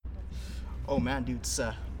Oh man, dude,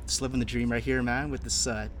 it's living the dream right here, man, with this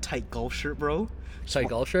tight golf shirt, bro. Tight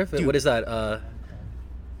golf shirt? Dude. What is that?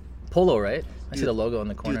 Polo, right? I see the logo in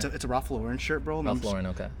the corner. Dude, it's a Ralph Lauren shirt, bro. Ralph Lauren,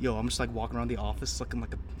 okay. Yo, I'm just like walking around the office looking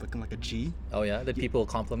like a G. Oh yeah? Did people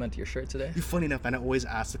compliment your shirt today? You're funny enough, and I always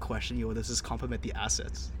ask the question, yo, does this compliment the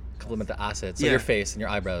assets? Compliment the assets. So Yeah. your face and your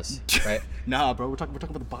eyebrows, right? Nah, bro, we're talking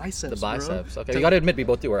about the biceps. The biceps. Bro. Okay. You gotta admit, we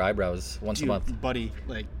both do our eyebrows once Dude, a month. buddy,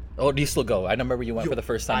 like. Oh, do you still go? I remember you went Yo, for the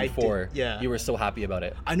first time I before. did, yeah. You were so happy about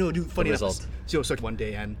it. I know, dude. Funny enough, result. so one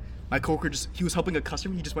day, and my coworker he was helping a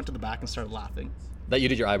customer. He just went to the back and started laughing. That you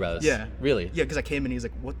did your eyebrows? Yeah. Really? Yeah, because I came in, he's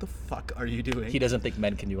like, "What the fuck are you doing?" He doesn't think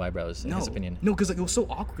men can do eyebrows, in his opinion. No, because like it was so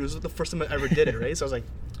awkward. It was like the first time I ever did it, right? So I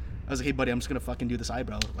was like, "Hey, buddy, I'm just gonna fucking do this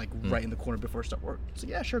eyebrow like right in the corner before I start work." So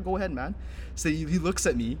yeah, sure, go ahead, man. So he looks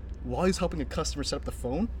at me while he's helping a customer set up the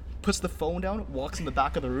phone, puts the phone down, walks in the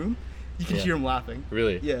back of the room. You can Yeah. hear him laughing.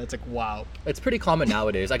 Really? Yeah, it's like wow. It's pretty common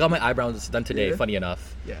nowadays. I got my eyebrows done today, Yeah. funny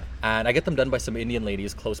enough. Yeah. And I get them done by some Indian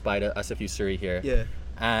ladies close by to SFU Surrey here. Yeah.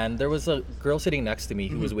 And there was a girl sitting next to me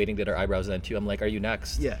who was waiting to get her eyebrows done too. I'm like, "Are you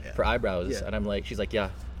next?" Yeah, yeah. For eyebrows. Yeah. And I'm like, she's like, "Yeah."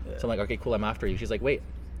 So I'm like, "Okay, cool, I'm after you." She's like, "Wait,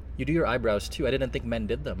 you do your eyebrows too? I didn't think men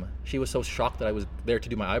did them." She was so shocked that I was there to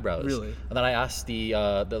do my eyebrows. Really? And then I asked the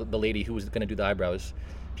lady who was gonna do the eyebrows.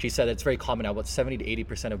 She said it's very common now. About 70 to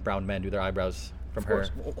 80% of brown men do their eyebrows. From her,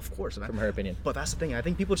 Well, of course, man. from her opinion. But that's the thing. I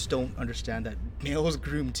think people just don't understand that males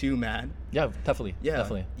groom too, man. Yeah, definitely. Yeah,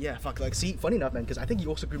 Definitely. Yeah, fuck. Like, see, funny enough, man, because I think you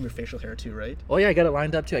also groom your facial hair too, right? Oh yeah, I got it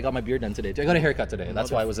lined up too. I got my beard done today too. I got a haircut today.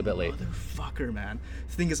 That's why I was a bit late. Motherfucker, man.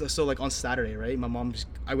 The thing is, so like on Saturday, right?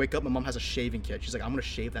 I wake up, my mom has a shaving kit. She's like, "I'm gonna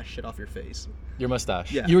shave that shit off your face." Your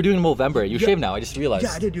mustache. Yeah. You were doing Movember. You Yeah. shave now. I just realized.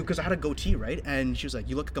 Yeah, I did, dude, because I had a goatee, right? And she was like,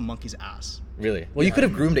 "You look like a monkey's ass." Really? Well, you could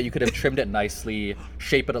have groomed it. You could have trimmed it nicely,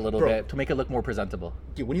 shape it a little Bro. bit to make it look more presentable.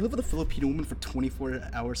 Dude, when you live with a Filipino woman for 24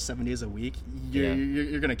 hours, 7 days a week,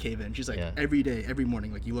 you're gonna cave in. She's like, Yeah. every day, every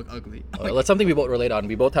morning, like, you look ugly. Well, that's something we both relate on.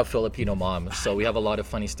 We both have Filipino moms, so we have a lot of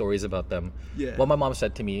funny stories about them. Yeah. What my mom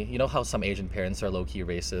said to me, you know how some Asian parents are low-key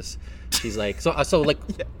racist? She's like, so like,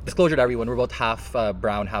 Yeah. disclosure to everyone, we're both half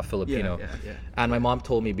brown, half Filipino. Yeah. And my mom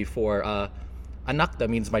told me before, anak,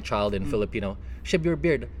 that means my child in Filipino, shave your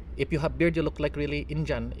beard. If you have beard, you look like really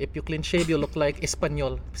Indian. If you clean shave, you look like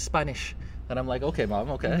Espanol, Spanish. And I'm like, okay,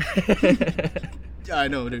 mom, okay. Yeah, I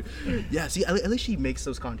know, dude. Yeah, see, at least she makes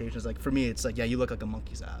those connotations. Like, for me, it's like, yeah, you look like a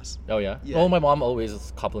monkey's ass. Oh yeah? Yeah. Well, my mom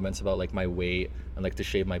always compliments about like my weight and like to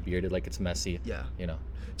shave my beard. Like it's messy. Yeah. You know.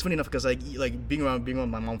 It's funny enough because like being around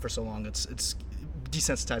my mom for so long, it's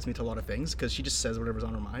desensitized me to a lot of things because she just says whatever's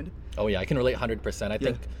on her mind. Oh yeah, I can relate 100%. I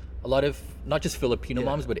think a lot of not just Filipino Yeah.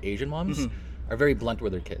 moms but Asian moms are very blunt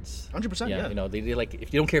with their kids. 100%, yeah. You know, they like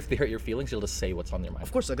if you don't care if they hurt your feelings, they'll just say what's on their mind.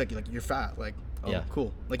 Of course, like you're fat. Like, oh, Yeah.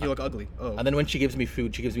 cool. Like, you look ugly. Oh. And then when she gives me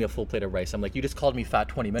food, she gives me a full plate of rice. I'm like, you just called me fat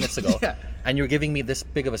 20 minutes ago, Yeah. and you're giving me this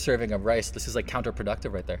big of a serving of rice. This is like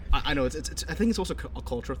counterproductive right there. I know it's I think it's also a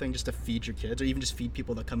cultural thing just to feed your kids or even just feed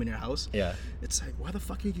people that come in your house. Yeah. It's like, why the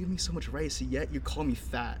fuck are you giving me so much rice yet you call me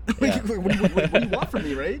fat? Yeah. What do you want from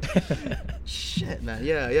me, right? Shit, man.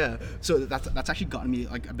 Yeah. So that's actually gotten me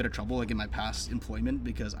like a bit of trouble like in my past employment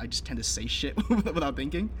because I just tend to say shit without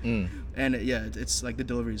thinking. And yeah, it's like the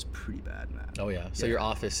delivery is pretty bad, man. Oh yeah. So Yeah. your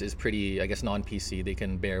office is pretty, I guess, non-PC. They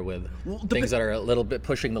can bear with Well, things that are a little bit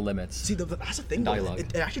pushing the limits. See, that's the thing. Though. Dialogue.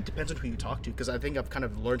 It actually depends on who you talk to, because I think I've kind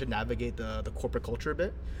of learned to navigate the corporate culture a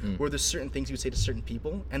bit, where there's certain things you would say to certain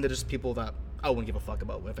people, and there's just people that I wouldn't give a fuck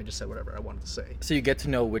about if I just said whatever I wanted to say. So you get to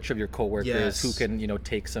know which of your coworkers Yes. who can,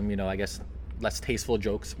 take some, I guess, less tasteful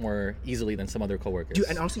jokes more easily than some other coworkers. Dude,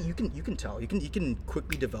 and honestly, you can tell. You can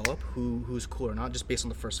quickly develop who's cool or not just based on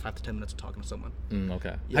the first 5 to 10 minutes of talking to someone.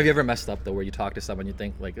 Okay. Have you ever messed up though, where you talk to someone, you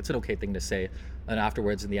think like it's an okay thing to say, and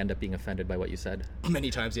afterwards, and they end up being offended by what you said?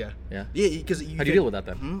 Many times, yeah. Yeah. Yeah, because How do you deal with that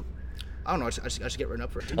then? I don't know. I just get written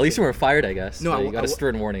up for it. At least you weren't fired, I guess. No, So you I got a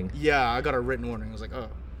stern warning. Yeah, I got a written warning. I was like, oh,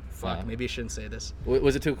 fuck, Wow. maybe I shouldn't say this.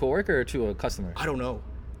 Was it to a coworker or to a customer? I don't know.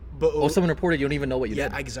 But Oh, someone reported you don't even know what you yeah,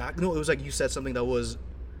 did. exactly. No, it was like you said something that was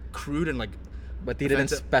crude and like. But they didn't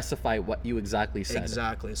offensive. specify what you exactly said.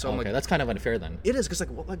 Exactly. So I'm Okay, like, that's kind of unfair then. it is because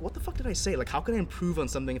what the fuck did I say? Like, how can I improve on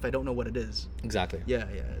something if I don't know what it is? Exactly. Yeah.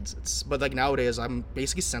 It's but like nowadays, I'm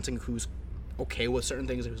basically sensing who's okay with certain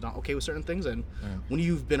things and who's not okay with certain things. And when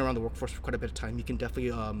you've been around the workforce for quite a bit of time, you can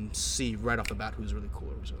definitely see right off the bat who's really cool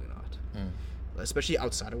or who's really not. Especially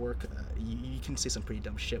outside of work, you can say some pretty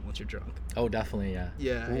dumb shit once you're drunk. Oh, definitely, yeah.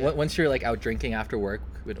 Yeah. Once you're like out drinking after work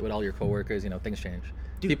with all your coworkers, things change.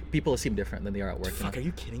 Dude. People seem different than they are at work. Fuck, are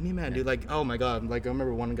you kidding me, man? Dude, like, oh my god, like I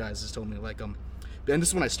remember one guy just told me like and this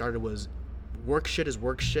is when I started was, work shit is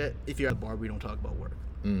work shit. If you're at the bar, we don't talk about work.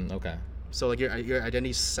 Okay. So like your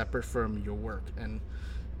identity's separate from your work, and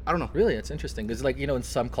I don't know. Really, it's interesting because, like, in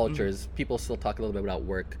some cultures, people still talk a little bit about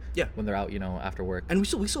work. Yeah. When they're out, after work. And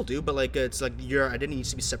we still do, but like it's like your identity needs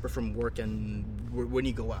to be separate from work and when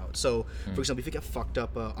you go out. So, for example, if you get fucked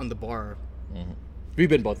up on the bar,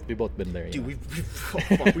 We've both been there. dude,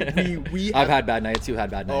 we I've had bad nights. You had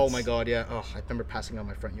bad nights. Oh my god, yeah. Oh, I remember passing out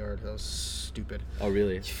my front yard. That was stupid. Oh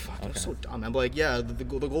really? Fuck, that was so dumb. I'm like, yeah, the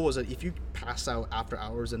goal was that if you pass out after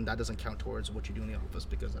hours, then that doesn't count towards what you do in the office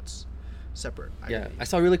because that's separate. Yeah, I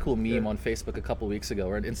saw a really cool meme on Facebook a couple weeks ago,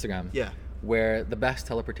 or on Instagram. Yeah. Where the best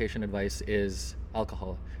teleportation advice is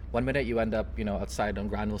alcohol. 1 minute you end up, outside on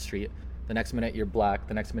Granville Street. The next minute you're black.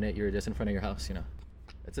 The next minute you're just in front of your house.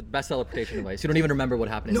 It's the best teleportation advice. You don't even remember what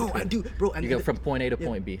happened. No, I do, bro. And you go from point A to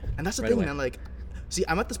point B. And that's the right thing, away. man. Like, see,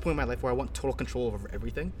 I'm at this point in my life where I want total control over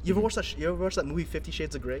everything. You ever watch that? You ever watch that movie 50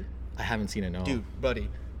 Shades of Grey? I haven't seen it. No. Dude, buddy.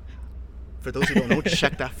 For those who don't know,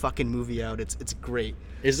 check that fucking movie out. It's great.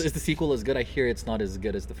 Is the sequel as good? I hear it's not as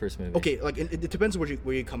good as the first movie. Okay, like it depends where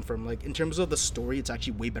you come from. Like in terms of the story, it's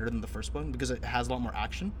actually way better than the first one because it has a lot more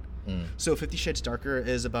action. So 50 Shades Darker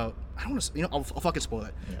is about, I don't want to, I'll fucking spoil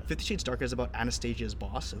it. Yeah. 50 Shades Darker is about Anastasia's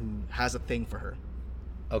boss who has a thing for her.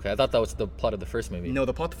 Okay, I thought that was the plot of the first movie. No,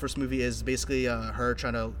 the plot of the first movie is basically her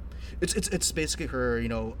trying to, it's basically her,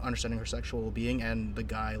 understanding her sexual being and the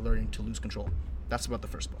guy learning to lose control. That's about the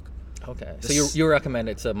first book. Okay, so you recommend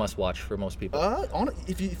it's a must-watch for most people.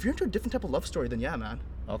 If you're into a different type of love story, then yeah, man.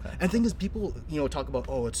 Okay. And the thing is, people talk about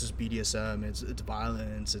it's just BDSM, it's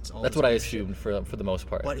violence, it's all. That's this what I weird shit. assumed for the most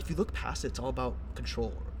part. But if you look past it, it's all about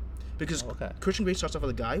control. Because Okay. Christian Grey starts off with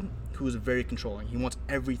a guy who is very controlling. He wants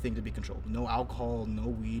everything to be controlled. No alcohol, no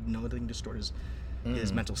weed, nothing to distort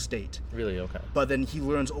his mental state. Really? Okay. But then he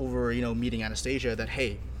learns over meeting Anastasia that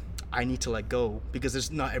hey, I need to let go because there's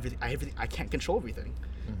not everything. I can't control everything.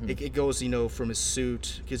 It goes from his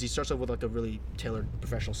suit, because he starts off with like a really tailored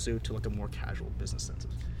professional suit to like a more casual business sense,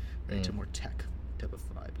 right? To more tech type of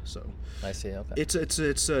vibe. So I see. Okay. it's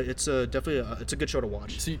definitely it's a good show to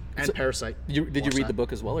watch. So Parasite. Did you Watch read that. the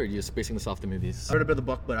book as well, or are you just basing this off the movies? I read a bit of the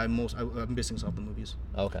book, but I'm basing this off the movies.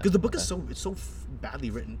 Okay. Because the book is so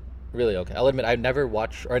badly written. Really? Okay. I'll admit I never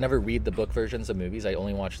read the book versions of movies. I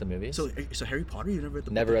only watch the movies. So Harry Potter, you never read the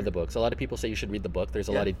book? Never read the books. A lot of people say you should read the book. There's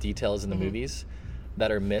a lot of details in the movies that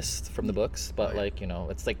are missed from the books, but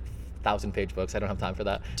it's like 1,000-page books. I don't have time for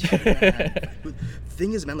that. But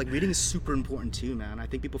thing is, man, like reading is super important too, man. I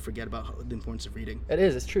think people forget about the importance of reading. It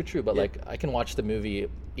is. It's true. But like, I can watch the movie.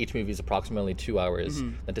 Each movie is approximately 2 hours.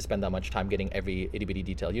 Than to spend that much time getting every itty bitty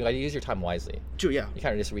detail. You got to use your time wisely. True, yeah. You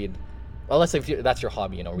can't just read. Unless that's your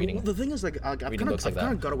hobby, reading. Well, the thing is, like, I've kind books like of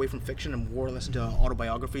that. got away from fiction and more or less into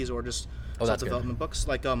autobiographies or just that's self-development books.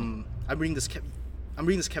 Like, I'm reading this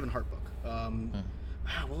Kevin Hart book.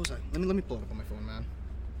 What was that? Let me pull it up on my phone, man.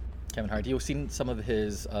 Kevin Hart. You've seen some of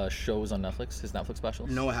his shows on Netflix, his Netflix specials?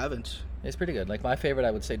 No, I haven't. It's pretty good. Like my favorite,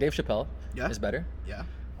 I would say Dave Chappelle is better. Yeah.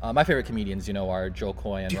 My favorite comedians, are Joe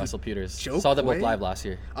Coy and Russell Peters. Joe Saw them both Coy? live last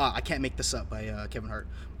year. I Can't Make This Up by Kevin Hart.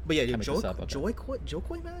 But yeah, Make This Up, okay. Joe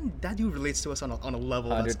Coy, man, that dude relates to us on a level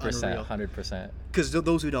that's 100%. unreal. 100%. Because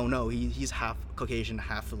those who don't know, he's half Caucasian,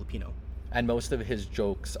 half Filipino. And most of his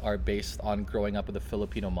jokes are based on growing up with a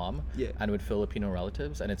Filipino mom Yeah. and with Filipino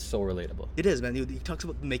relatives, and it's so relatable. It is, man. He talks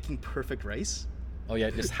about making perfect rice. Oh yeah,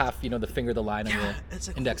 just half, the finger, the line, Yeah, and it's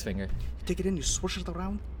the like- index finger. You take it in, you swish it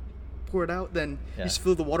around, pour it out, then Yeah. you just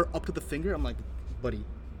fill the water up to the finger. I'm like, buddy,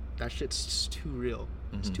 that shit's just too real.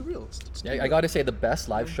 It's too real. It's too Yeah, I real. gotta say the best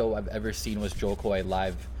live show I've ever seen was Joe Coy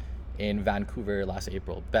live in Vancouver last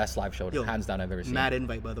April. Best live show, Yo, hands down, I've ever seen. Mad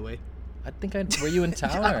invite, by the way. I think were you in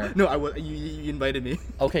town or? No, you invited me.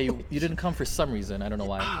 Okay, you didn't come for some reason. I don't know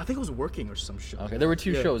why. I think I was working or some shit. Okay, there were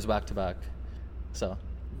two Yeah. shows back to back. So.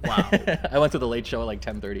 Wow. I went to the late show at like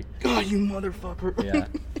 10:30. God, you motherfucker. Yeah.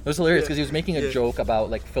 It was hilarious because he was making a Yeah. joke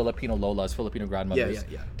about like Filipino lolas, Filipino grandmothers.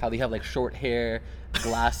 Yeah. How they have like short hair,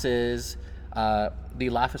 glasses, they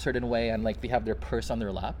laugh a certain way, and like they have their purse on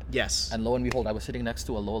their lap. Yes. And lo and behold, I was sitting next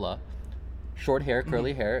to a lola, short hair,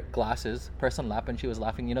 curly hair, glasses, purse on lap, and she was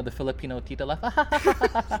laughing. The Filipino tita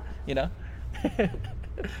laugh.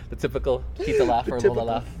 The typical tita laugh or Typical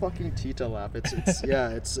lola laugh. fucking Tita laugh.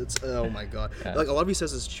 It's oh my god. Yeah. Like a lot of he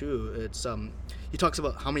says is true. It's he talks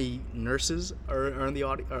about how many nurses are in the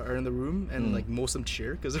are in the room, and like most of them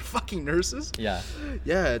cheer because they're fucking nurses. Yeah.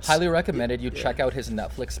 Yeah, it's Highly recommended. You check out his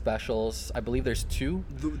Netflix specials. I believe there's 2.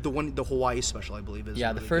 the Hawaii special, I believe, is Yeah,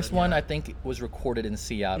 the really first good, one yeah. I think was recorded in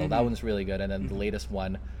Seattle. That one's really good, and then the latest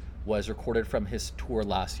one was recorded from his tour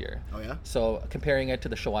last year. Oh yeah. So comparing it to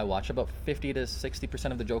the show I watched, about 50 to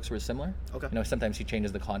 60% of the jokes were similar. Okay. Sometimes he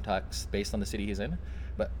changes the context based on the city he's in,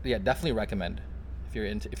 but yeah, definitely recommend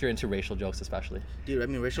if you're into racial jokes, especially. Dude, I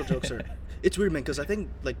mean, racial jokes are. It's weird, man, because I think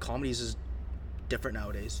like comedies is different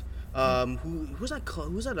nowadays. Who's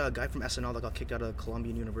that guy from SNL that got kicked out of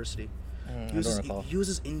Columbian University? He was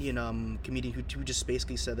this Indian comedian who just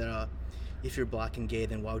basically said that if you're black and gay,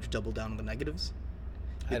 then why would you double down on the negatives?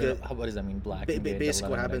 I don't know. What does that mean, black and gay? Basically,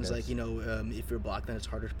 what happens, like, you know, if you're black, then it's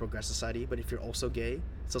harder to progress society. But if you're also gay,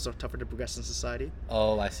 it's also tougher to progress in society.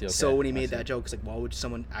 Oh, I see. Okay. So when he made that joke, it's like, why would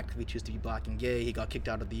someone actively choose to be black and gay? He got kicked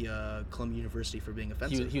out of the Columbia University for being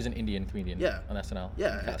offensive. He was an Indian comedian. On SNL.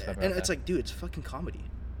 Yeah, and it's like, dude, it's fucking comedy.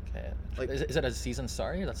 Okay. Like, is it Aziz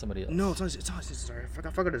Ansari or that's somebody else? No, it's not. Sorry, I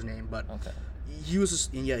forgot his name, but okay. He was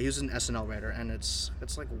an SNL writer, and it's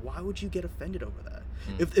like, why would you get offended over that?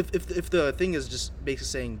 If the thing is just basically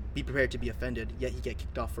saying be prepared to be offended, yet you get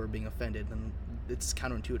kicked off for being offended, then it's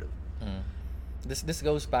counterintuitive. This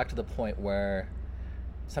goes back to the point where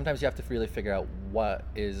sometimes you have to really figure out what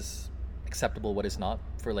is acceptable, what is not,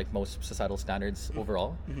 for like most societal standards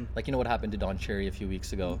overall. Like, you know what happened to Don Cherry a few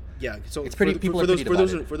weeks ago? Yeah, so it's pretty. For those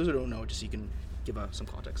who don't know, just so you can give some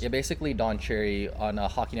context. Yeah, basically Don Cherry on a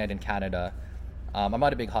hockey night in Canada. I'm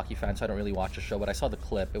not a big hockey fan, so I don't really watch the show, but I saw the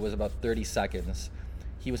clip. It was about 30 seconds.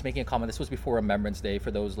 He was making a comment. This was before Remembrance Day.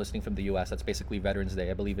 For those listening from the U.S., that's basically Veterans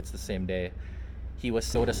Day. I believe it's the same day. He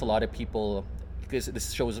was noticed a lot of people, because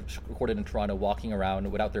this show was recorded in Toronto, walking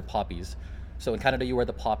around without their poppies. So in Canada, you wear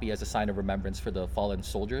the poppy as a sign of remembrance for the fallen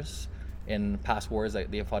soldiers in past wars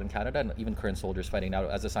that they have fought in Canada, and even current soldiers fighting now,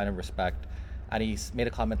 as a sign of respect. And he made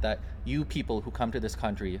a comment that you people who come to this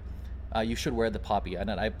country, you should wear the poppy.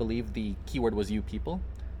 And I believe the keyword was you people,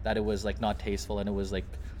 that it was like not tasteful, and it was like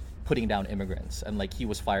putting down immigrants, and like he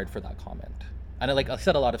was fired for that comment. And I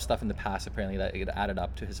said a lot of stuff in the past apparently that it added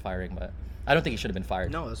up to his firing, but I don't think he should have been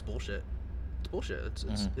fired. No, that's bullshit. It's bullshit.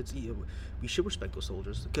 It's we should respect those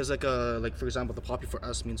soldiers, because like for example, the poppy for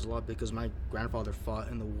us means a lot because my grandfather fought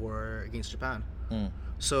in the war against Japan.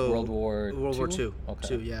 So World War II.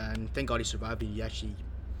 Okay. Yeah, and thank God he survived. He actually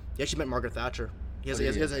met Margaret Thatcher. He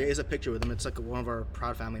has a picture with him. It's like one of our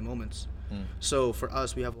proud family moments. So for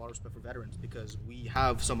us, we have a lot of respect for veterans because we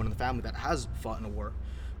have someone in the family that has fought in a war.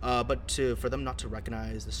 But for them not to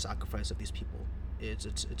recognize the sacrifice of these people, it's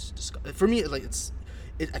disgusting. For me, like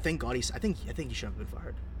I thank God I think he should have been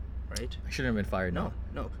fired, right? I shouldn't have been fired. No.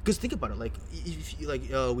 Because think about it. Like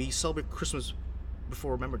we celebrate Christmas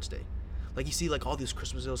before Remembrance Day. Like you see like all these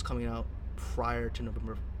Christmas deals coming out prior to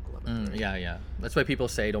November 11th. Right? Yeah. That's why people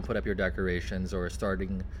say don't put up your decorations or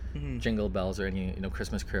starting jingle bells or any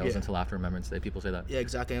Christmas carols until after Remembrance Day. People say that. Yeah,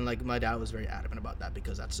 exactly. And like my dad was very adamant about that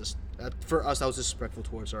because that's just for us that was disrespectful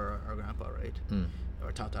towards our grandpa, right?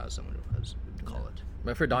 Or tata, as someone as would call it.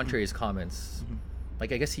 But for Don Cherry's comments,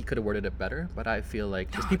 like I guess he could have worded it better, but I feel like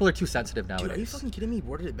because people are too sensitive nowadays. Dude, are you fucking kidding me? He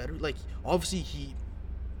worded it better. Like obviously he,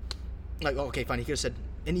 like okay, fine. He could have said,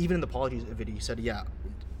 and even in the apologies video, he said, yeah,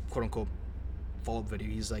 quote unquote, follow-up video.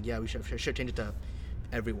 He's like, yeah, we should change it to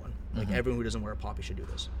everyone. Like everyone who doesn't wear a poppy should do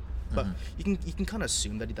this. But you can kind of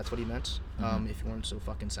assume that that's what he meant if you weren't so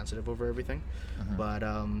fucking sensitive over everything. But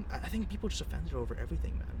I think people just offended over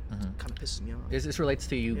everything, man. Kind of pisses me off. This relates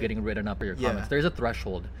to you getting written up or your comments. There's a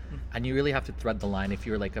threshold, and you really have to thread the line. If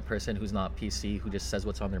you're like a person who's not PC, who just says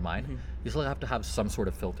what's on their mind, you still have to have some sort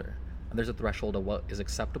of filter. And there's a threshold of what is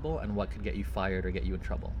acceptable and what could get you fired or get you in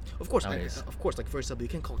trouble. Of course, like for example, you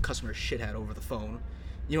can't call a customer a shithead over the phone.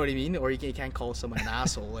 You know what I mean? Or you can't call someone an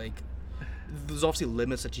asshole. Like, there's obviously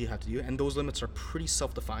limits that you have to do, and those limits are pretty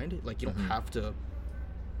self-defined. Like, you don't have to.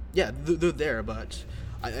 Yeah, they're there, but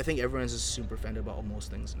I think everyone's just super offended about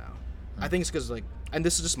most things now. I think it's because like, and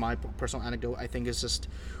this is just my personal anecdote. I think it's just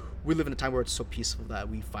we live in a time where it's so peaceful that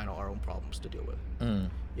we find our own problems to deal with.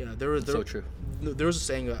 Yeah, so true. There was a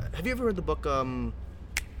saying. Have you ever read the book? You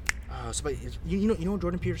know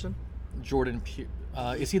Jordan Peterson?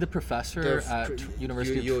 Is he the professor at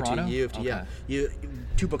University of Toronto? U of T, okay. Yeah.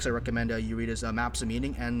 Two books I recommend you read is Maps of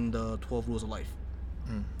Meaning and 12 Rules of Life.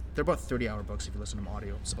 They're about 30-hour books if you listen to them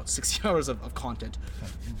audio. It's about 60 hours of content.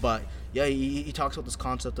 But yeah, he talks about this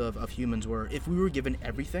concept of humans where if we were given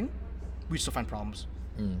everything, we'd still find problems.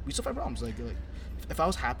 We still find problems. Like if I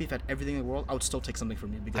was happy, if I had everything in the world, I would still take something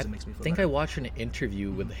from it because it makes me feel better. I watched an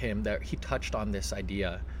interview with him that he touched on this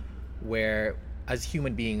idea where as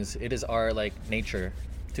human beings, it is our like nature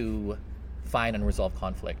to find and resolve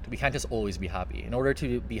conflict. We can't just always be happy. In order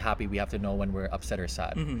to be happy, we have to know when we're upset or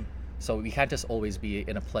sad. So we can't just always be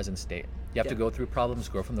in a pleasant state. You have to go through problems,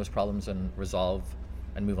 grow from those problems, and resolve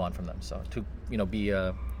and move on from them. So to be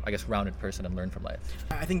a rounded person and learn from life.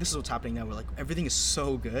 I think this is what's happening now. We're like everything is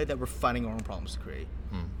so good that we're finding our own problems to create.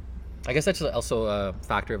 I guess that's also a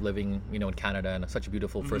factor of living, in Canada and such a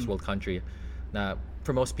beautiful first world country. Now,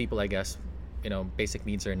 for most people, I guess, basic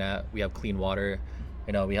needs are met. We have clean water.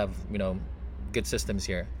 We have good systems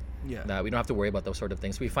here. Yeah. That we don't have to worry about those sort of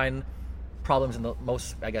things. We find problems in the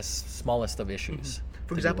most, I guess, smallest of issues.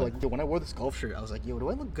 For example, like, yo, when I wore this golf shirt, I was like, yo, do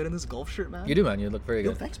I look good in this golf shirt, man? You do, man. You look very Yo,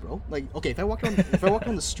 good. thanks, bro. Like, okay, if I walked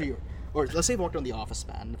on the street, or let's say I walked around the office,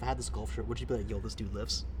 man, if I had this golf shirt, would you be like, yo, this dude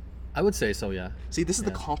lifts? I would say so, yeah. See, this is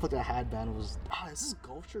the Yeah. conflict I had, man. Was is this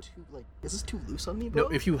golf shirt too is this too loose on me, bro? No,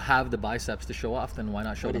 if you have the biceps to show off, then why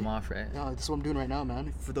not show Ready? them off, right? Yeah, this is what I'm doing right now,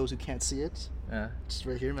 man. For those who can't see it, Yeah. just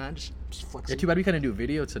right here, man. Just Yeah, flexing. too bad we couldn't do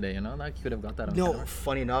video today, Like, you could have got that on No, camera.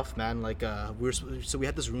 funny enough, man. Like, we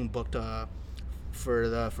had this room booked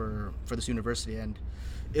for this university, and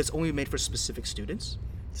it's only made for specific students.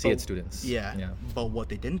 CED But- students. Yeah. Yeah. But what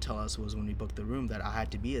they didn't tell us was when we booked the room that I had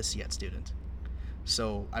to be a CED student.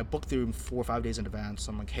 So I booked the room 4 or 5 days in advance.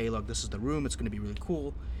 I'm like, hey, look, this is the room. It's going to be really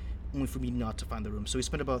cool. Only for me not to find the room. So we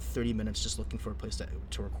spent about 30 minutes just looking for a place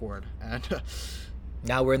to record. And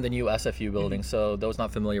Now we're in the new SFU building. So those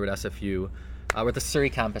not familiar with SFU, we're at the Surrey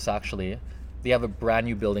campus actually. They have a brand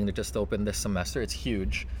new building that just opened this semester. It's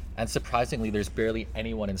huge, and surprisingly, there's barely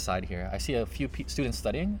anyone inside here. I see a few students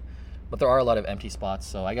studying, but there are a lot of empty spots.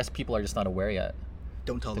 So I guess people are just not aware yet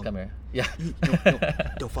don't tell to them. come here. Yeah.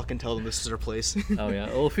 Don't fucking tell them this is our place. Oh yeah.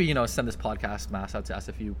 Well, if we send this podcast mass out to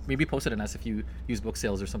SFU, maybe post it in SFU used book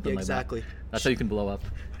sales or something Yeah, like exactly. that. That's how you can blow up.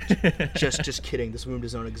 just kidding. This room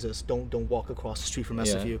does not exist. Don't walk across the street from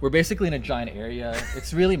SFU. We're basically in a giant area.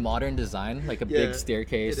 It's really modern design, like a Yeah, big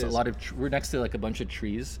staircase, it a is. lot of we're next to like a bunch of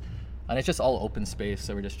trees, and it's just all open space.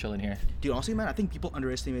 So we're just chilling here. Dude, honestly, man, I think people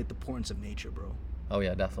underestimate the importance of nature, bro. Oh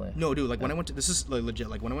yeah, definitely. No, dude, like when I went to this is like legit.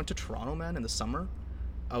 Like when I went to Toronto, man, in the summer,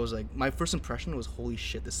 I was like, my first impression was, holy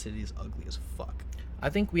shit, this city is ugly as fuck. I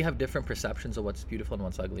think we have different perceptions of what's beautiful and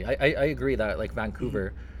what's ugly. I agree that like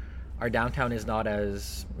Vancouver, our downtown is not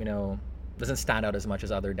as doesn't stand out as much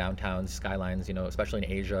as other downtowns, skylines, especially in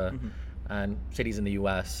Asia and cities in the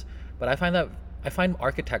U.S. But I find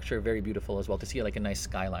architecture very beautiful as well, to see like a nice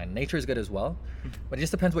skyline. Nature is good as well, but it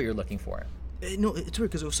just depends what you're looking for. No, it's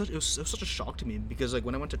weird because it was such a shock to me because like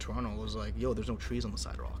when I went to Toronto, it was like, yo, there's no trees on the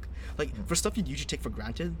sidewalk. Like for stuff you usually take for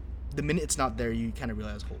granted, the minute it's not there, you kind of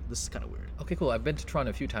realize, oh, this is kind of weird. Okay, cool. I've been to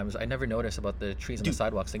Toronto a few times. I never noticed about the trees on the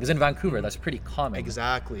sidewalks thing. Because in Vancouver, that's pretty common.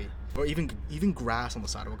 Exactly. Or even grass on the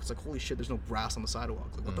sidewalk. It's like, holy shit, there's no grass on the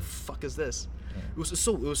sidewalk. Like, what the fuck is this? It was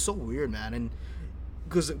so weird, man. And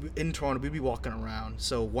because in Toronto, we'd be walking around.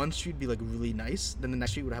 So one street would be like really nice. Then the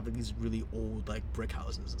next street would have like these really old like brick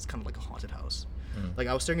houses. It's kind of like a haunted house. Like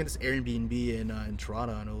I was staying at this Airbnb in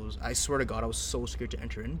Toronto, and I swear to God, I was so scared to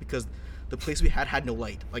enter in because the place we had no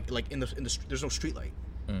light. Like in the there's no street light.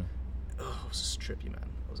 Oh, it was just trippy, man.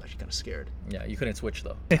 I was actually kind of scared. Yeah, you couldn't switch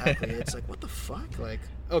though. Exactly. It's like, what the fuck? Like,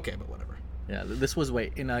 okay, but whatever. Yeah, this was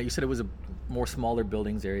you said it was a more smaller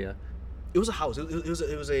buildings area. It was a house. It was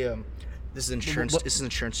a this is insurance. What- This is an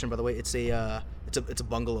insurance term, by the way. It's a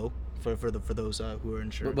bungalow for those who are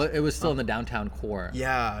insured. But it was still in the downtown core.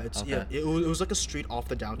 yeah, Okay. it was like a street off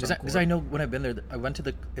the downtown. Because I know when I've been there, I went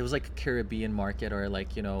to it was like a Caribbean market or like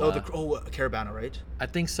Caravana, right? I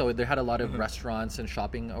think so. They had a lot of restaurants and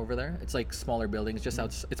shopping over there. It's like smaller buildings, just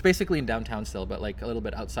out. It's basically in downtown still, but like a little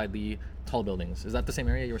bit outside the tall buildings. Is that the same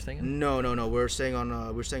area you were staying in? No. We're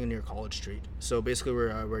staying near College Street. So basically,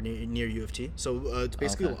 we're near U of T. So it's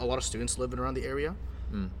basically Okay. a lot of students living around the area.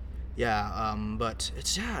 Yeah. But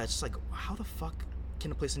it's like, how the fuck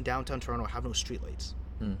can a place in downtown Toronto have no streetlights?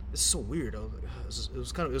 It's so weird. I was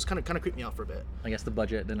like, it was kind of creeped me out for a bit. I guess the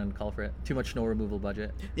budget didn't call for it. Too much snow removal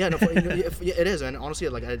budget. Yeah, no, it is. And honestly,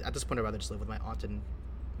 like at this point, I'd rather just live with my aunt in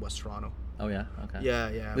West Toronto. Oh yeah, okay.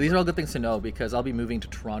 Yeah. But these are all good things to know because I'll be moving to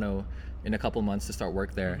Toronto in a couple months to start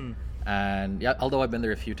work there. And yeah, although I've been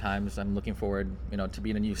there a few times, I'm looking forward, to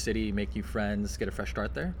be in a new city, make new friends, get a fresh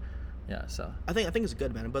start there. Yeah, so I think it's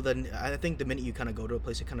good, man. But then I think the minute you kind of go to a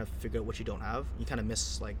place, you kind of figure out what you don't have. You kind of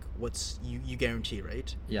miss like what's you guarantee,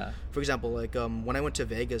 right? yeah. For example, like when I went to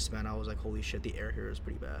Vegas, man, I was like, holy shit, the air here is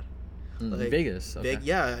pretty bad. Like, Vegas. Okay.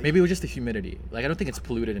 Yeah. Maybe it was just the humidity. Like I don't think it's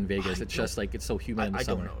polluted in Vegas. It's just like it's so humid in the I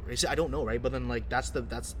summer. don't know. I don't know, right? But then like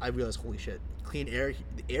that's I realized, holy shit, clean air.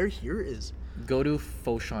 The air here is. Go to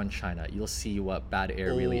Foshan, China. You'll see what bad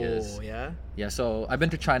air really is. Oh yeah. Yeah, so I've been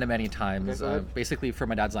to China many times. Okay, go ahead. Basically, for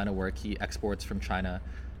my dad's line of work, he exports from China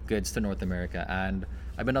goods to North America. And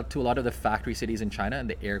I've been up to a lot of the factory cities in China, and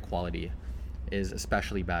the air quality is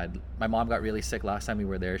especially bad. My mom got really sick last time we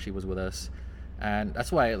were there. She was with us. And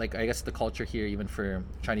that's why, like, I guess the culture here, even for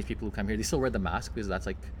Chinese people who come here, they still wear the mask because that's,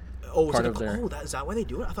 like, part of their... is that why they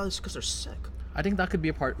do it? I thought it's because they're sick. I think that could be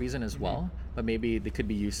a reason as well, but maybe they could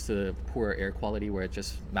be used to poor air quality where it's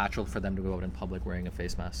just natural for them to go out in public wearing a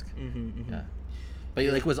face mask. Yeah. but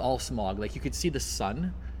like it was all smog. Like you could see the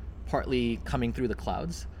sun partly coming through the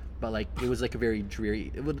clouds, but like it was like a very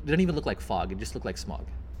dreary. It didn't even look like fog. It just looked like smog.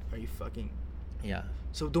 Are you fucking? Yeah.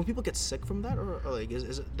 So don't people get sick from that, or like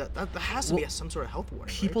is it that has to be some sort of health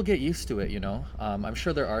warning? People get used to it, you know. I'm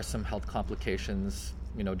sure there are some health complications,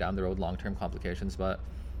 you know, down the road, long-term complications, but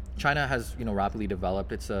China has, you know, rapidly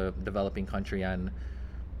developed. It's a developing country, and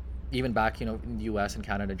even back, you know, in the U.S. and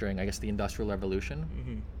Canada during, I guess, the Industrial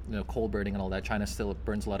Revolution, you know, coal burning and all that. China still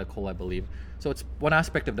burns a lot of coal, I believe. So it's one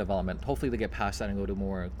aspect of development. Hopefully, they get past that and go to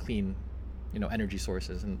more clean, you know, energy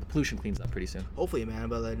sources, and the pollution cleans up pretty soon. Hopefully, man.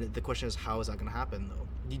 But then the question is, how is that going to happen, though?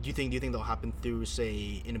 Do you think that'll happen through,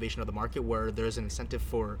 say, innovation of the market, where there's an incentive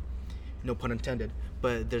for, no pun intended,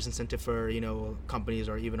 but there's incentive for, you know, companies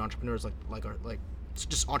or even entrepreneurs like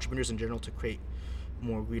just entrepreneurs in general to create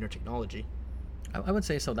more greener technology? I would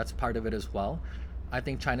say so. That's part of it as well. I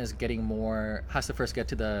think China's has to first get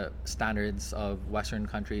to the standards of Western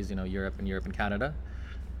countries, you know, Europe and Canada.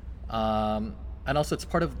 And also it's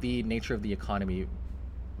part of the nature of the economy.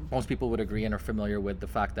 Most people would agree and are familiar with the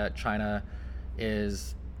fact that China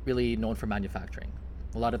is really known for manufacturing.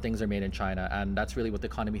 A lot of things are made in China, and that's really what the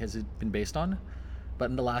economy has been based on. But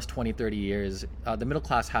in the last 20, 30 years, the middle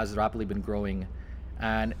class has rapidly been growing,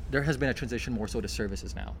 and there has been a transition more so to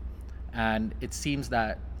services now. And it seems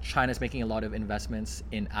that China is making a lot of investments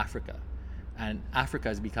in Africa, and Africa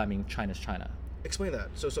is becoming China's China. Explain that.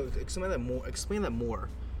 So explain that more. Explain that more.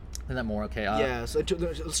 Isn't that more okay? Yeah. So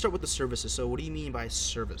let's start with the services. So what do you mean by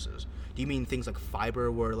services? Do you mean things like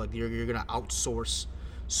fiber, where like you're gonna outsource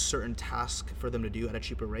certain tasks for them to do at a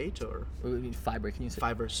cheaper rate, or fiber? Can you say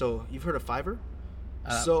fiber? So you've heard of fiber?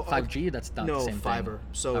 So 5G, that's not the same fiber. thing.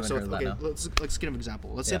 So okay, that, no. let's get an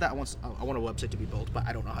example. Let's say that I want a website to be built, but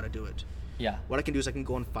I don't know how to do it. Yeah. What I can do is I can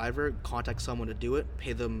go on Fiverr, contact someone to do it,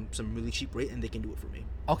 pay them some really cheap rate, and they can do it for me.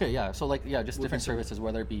 Okay, yeah. So like, yeah, just different services,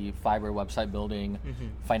 whether it be fiber, website building,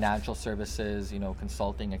 financial services, you know,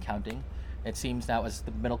 consulting, accounting. It seems now as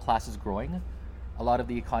the middle class is growing, a lot of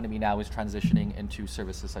the economy now is transitioning into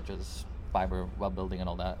services such as fiber, web building, and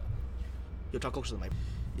all that. You'll talk closer to the mic.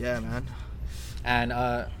 Yeah, man. And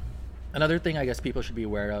another thing I guess people should be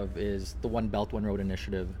aware of is the One Belt, One Road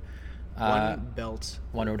initiative. One Belt,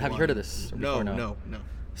 One Road. Have you heard of this? No.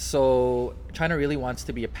 So China really wants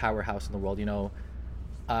to be a powerhouse in the world. You know,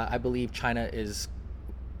 I believe China is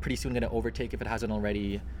pretty soon going to overtake, if it hasn't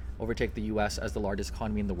already, overtake the U.S. as the largest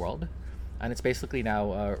economy in the world. And it's basically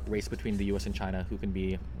now a race between the U.S. and China, who can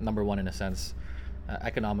be number one in a sense,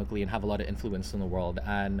 economically, and have a lot of influence in the world.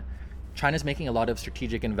 And China's making a lot of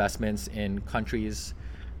strategic investments in countries,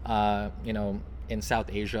 you know, in South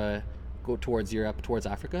Asia, go towards Europe, towards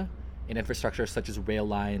Africa, in infrastructure such as rail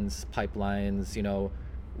lines, pipelines, you know,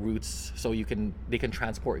 routes, so they can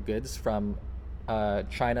transport goods from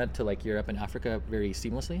China to like Europe and Africa very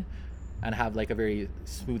seamlessly, and have like a very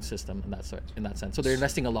smooth system in that sense. So they're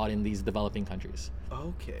investing a lot in these developing countries.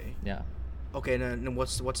 Okay. Yeah. Okay, and then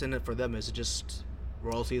what's in it for them? Is it just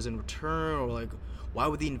royalties in return, or like why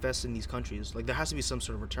would they invest in these countries? Like there has to be some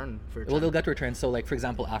sort of return for China. Well, they'll get returns. So like for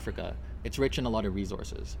example, Africa, it's rich in a lot of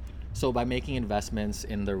resources. So by making investments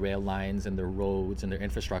in their rail lines and their roads and their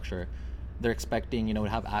infrastructure, they're expecting, you know, to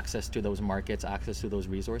have access to those markets, access to those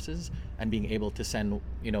resources, and being able to send,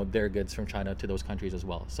 you know, their goods from China to those countries as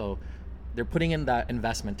well. So they're putting in that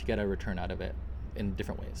investment to get a return out of it in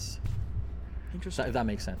different ways. Interesting. If that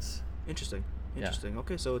makes sense. Interesting. Yeah.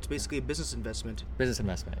 Okay, so it's basically a business investment. Business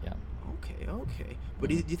investment, yeah. Okay. But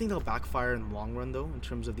do you think they'll backfire in the long run, though, in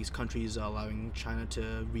terms of these countries allowing China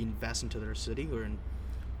to reinvest into their city, or in?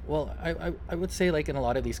 Well, I would say like in a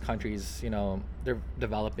lot of these countries, you know, they're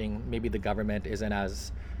developing. Maybe the government isn't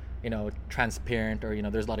as, you know, transparent, or, you know,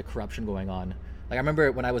 there's a lot of corruption going on. Like I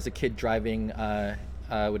remember when I was a kid driving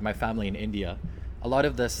with my family in India, a lot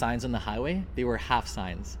of the signs on the highway, they were half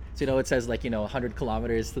signs. So, you know, it says like, you know, 100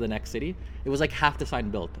 kilometers to the next city. It was like half the sign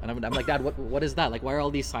built. And I'm like, Dad, what is that? Like, why are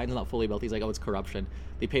all these signs not fully built? He's like, oh, it's corruption.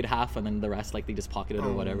 They paid half, and then the rest, like, they just pocketed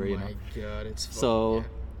or whatever, you know. Oh my God, it's fun. So, yeah.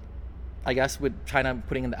 I guess with China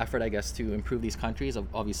putting in the effort, I guess, to improve these countries,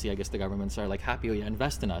 obviously, I guess the governments are like happy, oh yeah,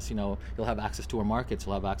 invest in us. You know, you'll have access to our markets,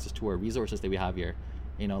 you'll have access to our resources that we have here.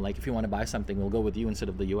 You know, like if you want to buy something, we'll go with you instead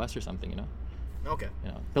of the U.S. or something, you know. Okay.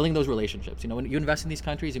 You know, building those relationships. You know, when you invest in these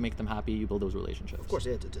countries, you make them happy, you build those relationships. Of course,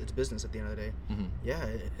 yeah, it's business at the end of the day. Mm-hmm. Yeah,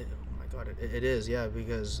 oh my God, it is, yeah,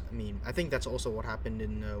 because, I mean, I think that's also what happened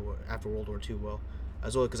in after World War II,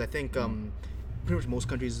 as well, because I think pretty much most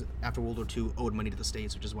countries after World War II owed money to the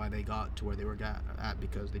States, which is why they got to where they were at,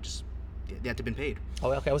 because they had to been paid.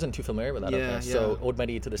 Oh, okay, I wasn't too familiar with that. Yeah, okay. yeah. So owed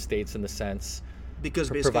money to the States in the sense because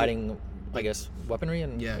for basically providing, I guess, weaponry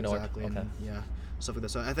and yeah, you know, exactly. okay. And, yeah, stuff like that.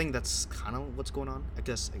 So I think that's kind of what's going on, I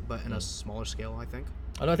guess, but in a smaller scale, I think.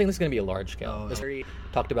 Oh, no, I think this is going to be a large scale. Oh, It's okay. very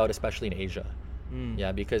talked about, especially in Asia.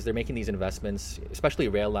 Yeah, because they're making these investments, especially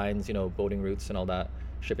rail lines, boating routes and all that,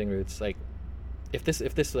 shipping routes. Like, if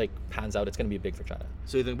this like pans out, it's going to be big for China.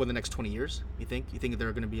 So you think within the next 20 years, you think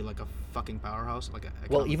they're going to be like a fucking powerhouse, like a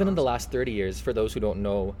Well, economic even in the powerhouse? last 30 years, for those who don't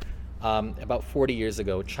know, about 40 years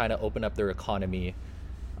ago, China opened up their economy.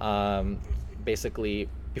 Basically,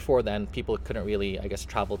 before then, people couldn't really, I guess,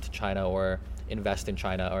 travel to China or invest in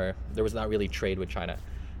China, or there was not really trade with China.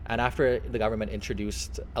 And after the government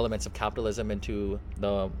introduced elements of capitalism into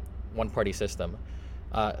the one-party system,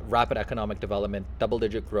 rapid economic development,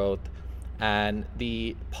 double-digit growth, and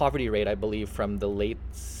the poverty rate, I believe, from the late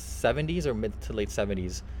 70s or mid to late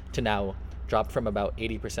 70s to now dropped from about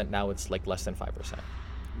 80%. Now it's like less than 5%.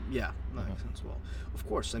 Yeah, that makes sense. Well, of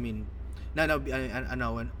course. I mean, I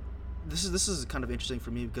know, and this is kind of interesting for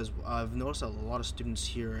me because I've noticed that a lot of students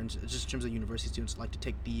here, and just in terms of university students, like to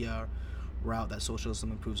take the route that socialism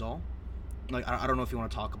improves all. Like I don't know if you want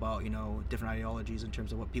to talk about different ideologies in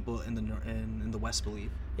terms of what people in the West believe.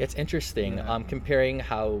 It's interesting Yeah. comparing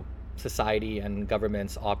how society and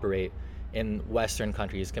governments operate in Western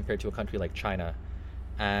countries compared to a country like China,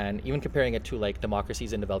 and even comparing it to like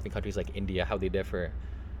democracies in developing countries like India, how they differ.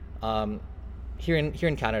 Here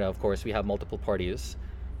in Canada, of course, we have multiple parties.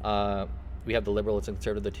 We have the Liberals and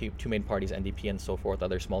Conservative, the two main parties, NDP and so forth,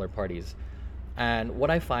 other smaller parties. And what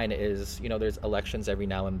I find is, there's elections every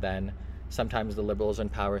now and then. Sometimes the Liberals are in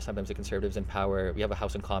power, sometimes the Conservatives in power. We have a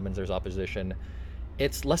House and Commons, there's opposition.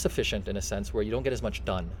 It's less efficient in a sense where you don't get as much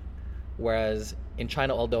done. Whereas in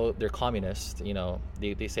China, although they're communist,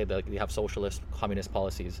 they say that they have socialist, communist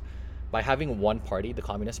policies. By having one party, the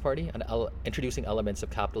Communist Party, and introducing elements of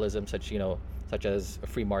capitalism, such as a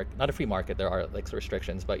free market, not a free market, there are like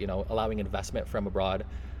restrictions, but allowing investment from abroad,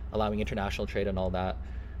 allowing international trade and all that,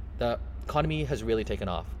 the economy has really taken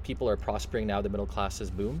off. People are prospering now. The middle class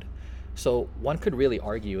has boomed. So one could really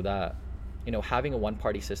argue that, having a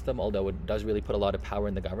one-party system, although it does really put a lot of power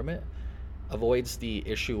in the government, avoids the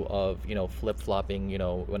issue of, flip-flopping,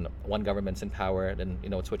 when one government's in power, then,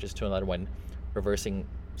 it switches to another one, reversing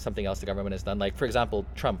something else the government has done. Like, for example,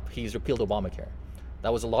 Trump, he's repealed Obamacare.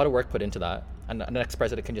 That was a lot of work put into that. And the next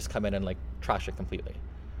president can just come in and, like, trash it completely.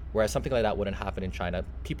 Whereas something like that wouldn't happen in China.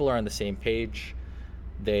 People are on the same page.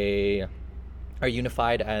 They are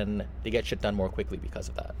unified, and they get shit done more quickly because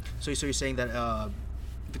of that. So you're saying that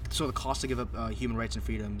the cost to give up human rights and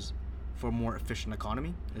freedoms for a more efficient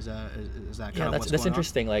economy is that kind Yeah, of that's what's going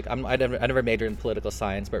interesting. Like, I never majored in political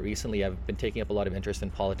science, but recently I've been taking up a lot of interest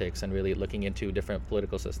in politics and really looking into different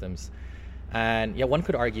political systems. And yeah, one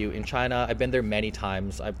could argue in China, I've been there many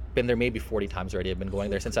times. I've been there maybe 40 times already. I've been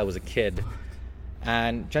going there since I was a kid.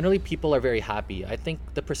 And generally, people are very happy. I think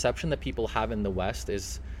the perception that people have in the West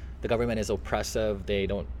is the government is oppressive. They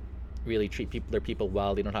don't really treat their people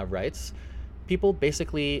well. They don't have rights. People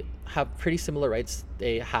basically have pretty similar rights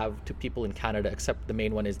they have to people in Canada, except the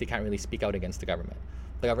main one is they can't really speak out against the government.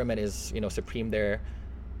 The government is, supreme there.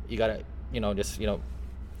 You gotta, just,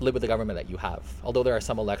 live with the government that you have. Although there are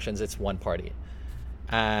some elections, it's one party.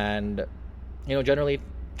 And, generally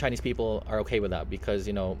Chinese people are okay with that because,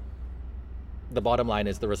 the bottom line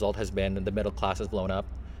is the result has been the middle class has blown up.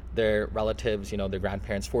 Their relatives, their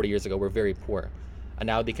grandparents 40 years ago were very poor. And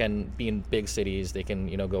now they can be in big cities, they can,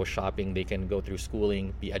 go shopping, they can go through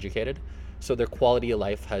schooling, be educated. So their quality of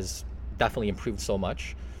life has definitely improved so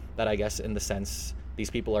much that I guess in the sense these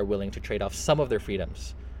people are willing to trade off some of their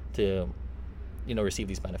freedoms to, receive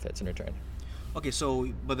these benefits in return. Okay,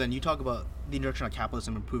 so but then you talk about the introduction of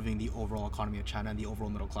capitalism improving the overall economy of China and the overall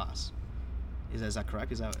middle class. Is that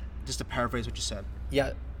correct? Is that just to paraphrase what you said?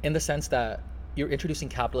 Yeah, in the sense that you're introducing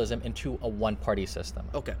capitalism into a one-party system.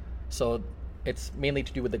 Okay. So it's mainly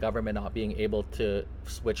to do with the government not being able to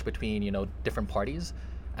switch between, different parties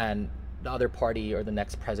and the other party or the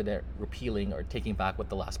next president repealing or taking back what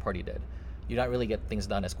the last party did. You don't really get things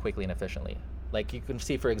done as quickly and efficiently. Like you can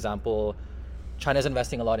see, for example, China's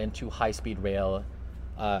investing a lot into high-speed rail,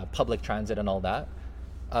 public transit and all that.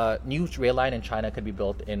 New rail line in China could be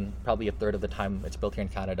built in probably a third of the time it's built here in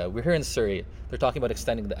Canada. We're here in Surrey. They're talking about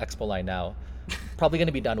extending the Expo line now. Probably going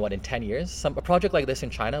to be done, in 10 years? A project like this in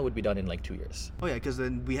China would be done in like 2 years. Oh yeah, because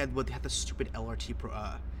then they had the stupid LRT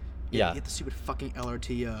Yeah. You had the stupid fucking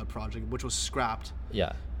LRT project, which was scrapped.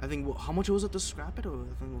 Yeah. I think how much was it to scrap it? Or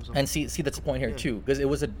I think it was And see that's the point here too, because it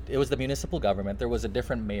was the municipal government. There was a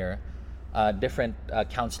different mayor, different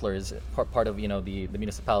councillors, part of the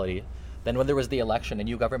municipality. Then when there was the election, a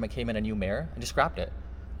new government came in, a new mayor, and just scrapped it.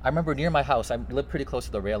 I remember near my house, I lived pretty close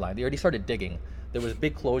to the rail line. They already started digging. There was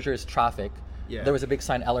big closures, traffic. Yeah. There was a big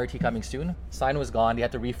sign, LRT coming soon. Sign was gone. They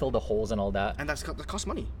had to refill the holes and all that. And that costs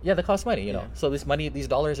money. Yeah, that costs money, you know. Yeah. So this money, these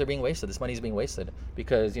dollars are being wasted. This money is being wasted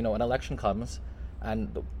because, you know, an election comes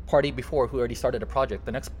and the party before who already started a project,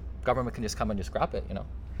 the next government can just come and just scrap it, you know.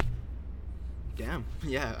 Damn.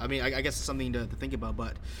 Yeah. I mean, I guess it's something to think about.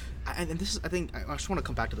 But, and this is, I think, I just want to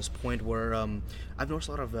come back to this point where I've noticed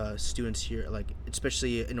a lot of students here, like,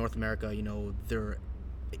 especially in North America, you know, they're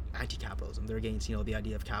anti-capitalism. They're against, you know, the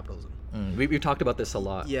idea of capitalism. We've talked about this a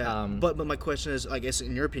lot. Yeah. But my question is, I guess,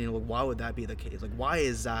 in your opinion, like, why would that be the case? Like, why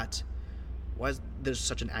is there's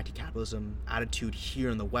such an anti-capitalism attitude here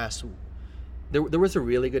in the West? There was a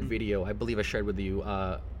really good video, I believe I shared with you,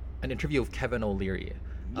 an interview of Kevin O'Leary,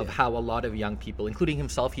 of how a lot of young people, including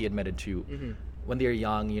himself, he admitted to, when they're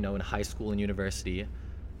young, you know, in high school and university,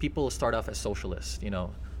 people start off as socialists, you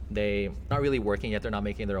know. They're not really working yet, they're not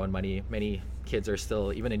making their own money. Many kids are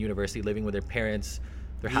still, even in university, living with their parents.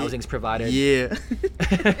 Their housing's provided. Yeah.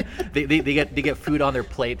 they get food on their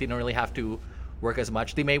plate. They don't really have to work as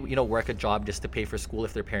much. They may, you know, work a job just to pay for school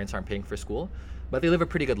if their parents aren't paying for school, but they live a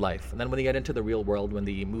pretty good life. And then when they get into the real world, when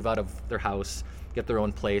they move out of their house, get their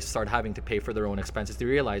own place, start having to pay for their own expenses, they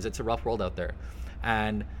realize it's a rough world out there.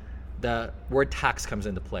 And the word tax comes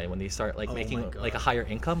into play when they start like making like a higher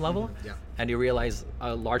income level, Yeah. and you realize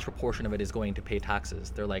a large proportion of it is going to pay taxes.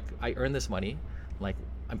 They're like, I earn this money, like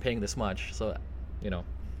I'm paying this much, so, you know,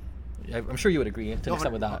 I'm sure you would agree to an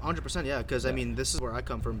extent with that. 100%, yeah. Because I mean, this is where I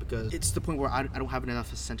come from. Because it's the point where I don't have enough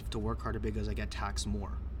incentive to work harder because I get taxed more.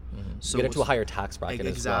 So you get into a higher tax bracket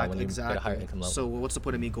as well when you get a higher income level. So what's the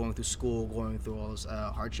point of me going through school, going through all this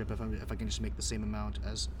hardship if I can just make the same amount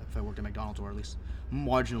as if I worked at McDonald's, or at least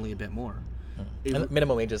marginally a bit more? And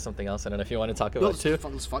minimum wage is something else. I don't know if you want to talk about too.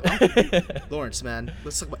 Lawrence, man,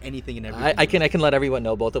 let's talk about anything and everything. I can let everyone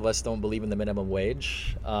know both of us don't believe in the minimum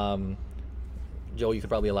wage. Joe, you could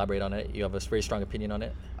probably elaborate on it. You have a very strong opinion on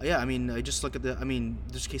it. Yeah, I mean, I just look at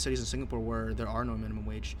there's case studies in Singapore where there are no minimum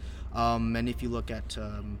wage, and if you look at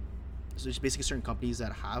so there's basically certain companies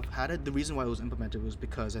that have had it. The reason why it was implemented was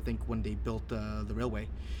because I think when they built the railway,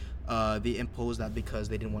 they imposed that because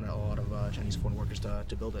they didn't want a lot of Chinese foreign workers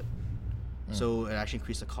to build it. So it actually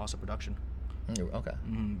increased the cost of production. Okay.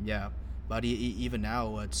 Yeah, but even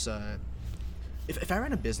now, it's if I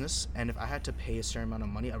ran a business and if I had to pay a certain amount of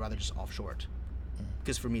money, I'd rather just offshore it,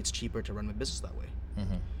 because for me it's cheaper to run my business that way.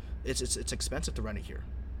 It's expensive to run it here,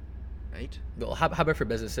 right? Well, how about for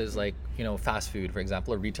businesses like, you know, fast food, for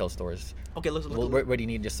example, or retail stores? Okay, where do you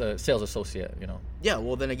need just a sales associate? You know. Yeah,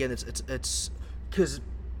 well then again, it's because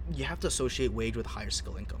you have to associate wage with higher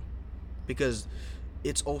skill income, because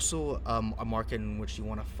it's also a market in which you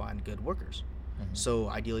want to find good workers. So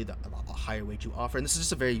ideally, the higher wage you offer, and this is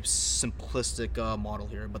just a very simplistic model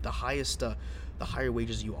here, but the higher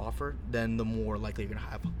wages you offer, then the more likely you're going to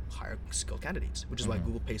have higher skilled candidates, which is why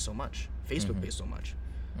Google pays so much, Facebook pays so much.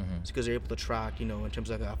 It's because they're able to track, you know, in terms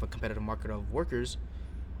of a competitive market of workers,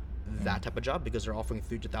 that type of job, because they're offering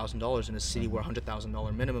 $300,000 in a city where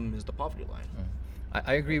 $100,000 minimum is the poverty line.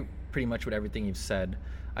 I agree pretty much with everything you've said.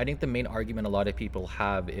 I think the main argument a lot of people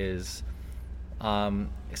have is,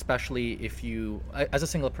 especially if you, as a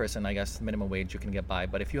single person, I guess minimum wage you can get by,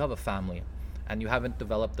 but if you have a family and you haven't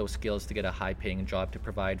developed those skills to get a high-paying job to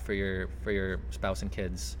provide for your spouse and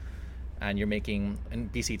kids, and you're making, in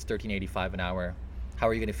BC it's $13.85 an hour, how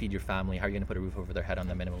are you going to feed your family? How are you going to put a roof over their head on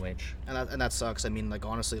the minimum wage? And that sucks. I mean, like,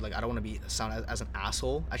 honestly, like, I don't want to sound as an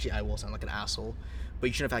asshole. Actually, I will sound like an asshole, but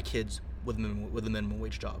you shouldn't have had kids with a minimum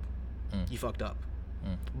wage job. You fucked up.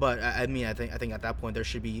 But I mean, I think at that point there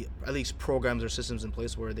should be at least programs or systems in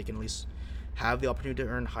place where they can at least have the opportunity to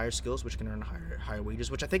earn higher skills, which can earn higher wages.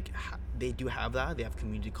 Which I think they do have that. They have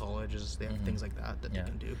community colleges. They have things like that they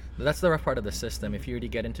can do. That's the rough part of the system. If you already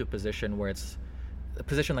get into a position where it's a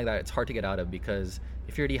position like that, it's hard to get out of, because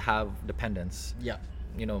if you already have dependents,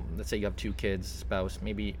 you know, let's say you have 2 kids, spouse,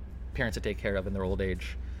 maybe parents to take care of in their old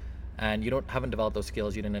age, and you haven't developed those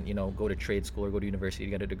skills, you didn't, you know, go to trade school or go to university to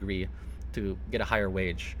get a degree to get a higher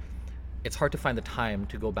wage, it's hard to find the time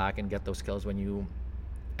to go back and get those skills when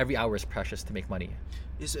every hour is precious to make money.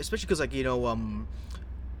 Especially because, like, you know,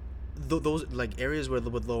 those like areas with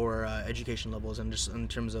lower education levels, and just in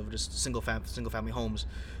terms of just single family homes,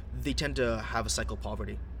 they tend to have a cycle of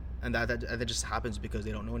poverty, and that just happens because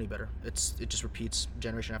they don't know any better. It just repeats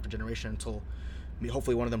generation after generation until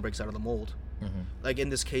hopefully one of them breaks out of the mold. Like in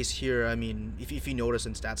this case here, I mean, if you notice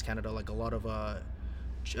in Stats Canada, like a lot of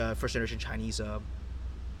first generation Chinese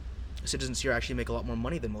citizens here actually make a lot more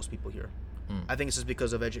money than most people here. I think it's just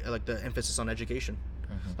because of like the emphasis on education.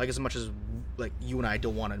 Like, as much as like you and I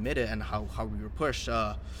don't want to admit it, and how we were pushed,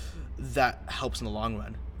 that helps in the long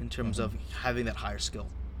run in terms of having that higher skill.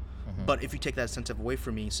 But if you take that incentive away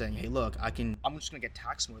from me, saying, "Hey, look, I'm just gonna get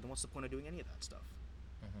taxed more," then what's the point of doing any of that stuff?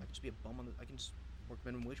 I can just be a bum I can just work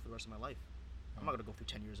minimum wage for the rest of my life. I'm not gonna go through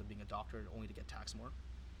 10 years of being a doctor only to get taxed more.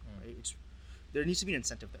 Right? There needs to be an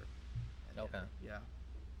incentive there. Okay. Yeah.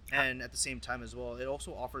 And at the same time as well, it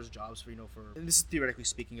also offers jobs for and this is theoretically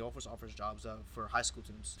speaking, it offers jobs for high school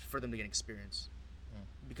students for them to get experience.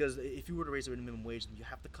 Because if you were to raise the minimum wage, then you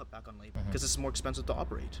have to cut back on labor because it's more expensive to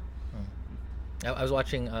operate. I was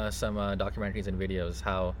watching some documentaries and videos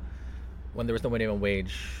how when there was no minimum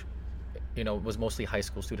wage, it was mostly high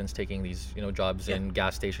school students taking these, jobs in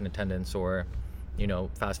gas station attendants or,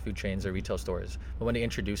 fast food chains or retail stores. But when they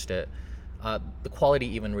introduced it, the quality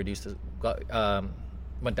even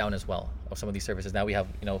went down as well of some of these services. Now we have,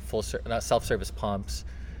 self-service pumps,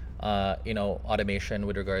 automation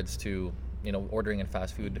with regards to, ordering in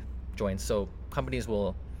fast food joints. So companies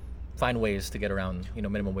will find ways to get around,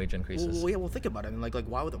 minimum wage increases. Well, think about it. I mean, like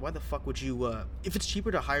why the fuck would you, if it's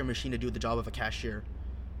cheaper to hire a machine to do the job of a cashier,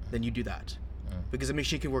 then you do that. Because a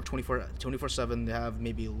machine can work 24/7. They have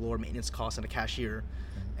maybe lower maintenance costs than a cashier,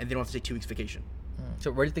 and they don't have to take 2 weeks vacation.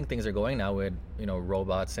 So where do you think things are going now with,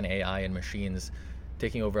 robots and AI and machines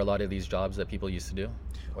taking over a lot of these jobs that people used to do?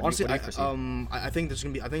 Honestly, I think it's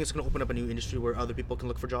gonna open up a new industry where other people can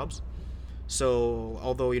look for jobs. So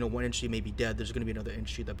although one industry may be dead, there's going to be another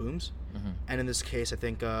industry that booms. And in this case, I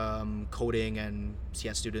think coding and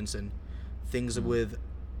CS students and things with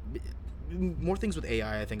more things with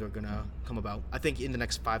AI, I think are going to come about. I think in the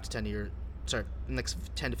next 5 to 10 years, the next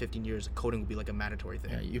 10 to 15 years, coding will be like a mandatory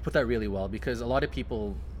thing. Yeah, you put that really well, because a lot of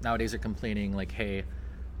people nowadays are complaining like, hey,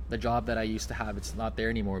 the job that I used to have, it's not there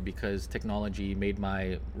anymore because technology made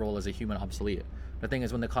my role as a human obsolete. The thing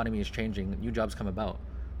is, when the economy is changing, new jobs come about.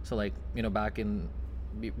 So like, back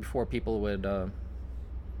before people would, it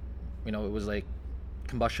was like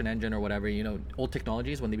combustion engine or whatever, old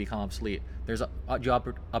technologies, when they become obsolete, there's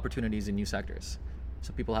job opportunities in new sectors.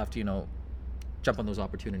 So people have to, jump on those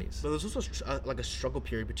opportunities. But there's also like a struggle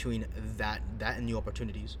period between that and new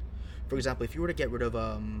opportunities. For example, if you were to get rid of,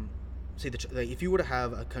 if you were to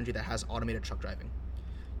have a country that has automated truck driving,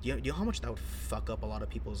 do you know how much that would fuck up a lot of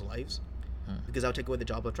people's lives? Because that would take away the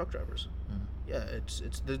job of truck drivers. Yeah,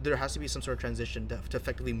 there has to be some sort of transition to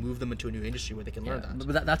effectively move them into a new industry where they can learn that.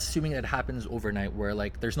 But that's assuming that it happens overnight, where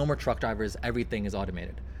like there's no more truck drivers, everything is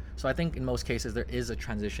automated. So I think in most cases there is a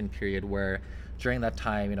transition period where during that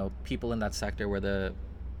time, people in that sector where the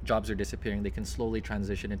jobs are disappearing, they can slowly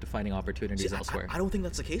transition into finding opportunities elsewhere. I don't think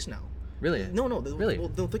that's the case now. Really? No. Really? Well,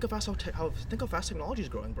 think of how fast technology is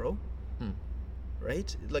growing, bro.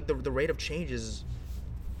 Right? Like the rate of change is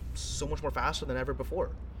so much more faster than ever before.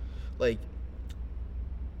 Like,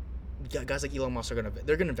 guys like Elon Musk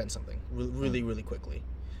they're gonna invent something really really quickly,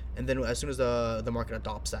 and then as soon as the market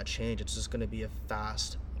adopts that change, it's just gonna be a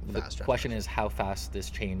fast. The question is how fast this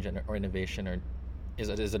change or innovation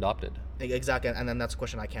is adopted. Exactly, and then that's a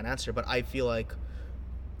question I can't answer. But I feel like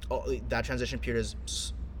that transition period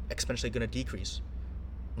is exponentially gonna decrease.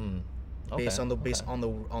 Based on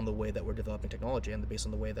the way that we're developing technology and based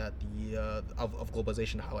on the way that of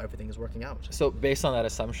globalization, how everything is working out. So based on that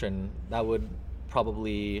assumption, that would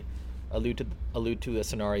probably allude to a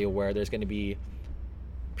scenario where there's going to be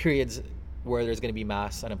periods where there's going to be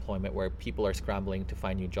mass unemployment, where people are scrambling to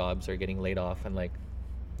find new jobs or getting laid off, and like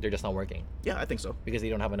they're just not working. Yeah, I think so. Because they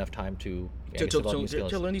don't have enough time to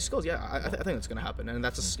learn these skills. Yeah, I think that's going to happen, and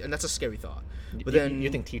that's a scary thought. But then you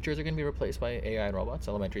think teachers are going to be replaced by AI and robots,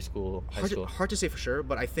 elementary school, high school? Hard to say for sure,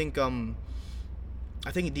 but I don't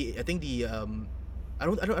ever think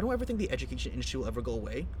the education industry will ever go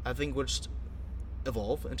away. I think we'll just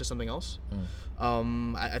evolve into something else.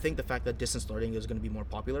 I think the fact that distance learning is going to be more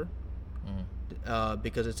popular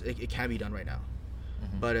because it can be done right now.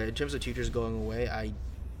 But in terms of teachers going away, I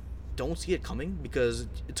don't see it coming because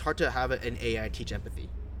it's hard to have an AI teach empathy.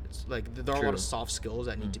 It's like there are a lot of soft skills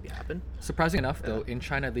that need to be happen. Surprising enough, though, in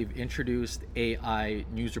China they've introduced AI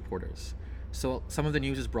news reporters. So some of the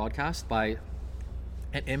news is broadcast by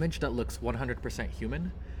an image that looks 100%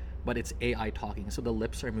 human, but it's AI talking. So the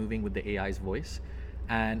lips are moving with the AI's voice,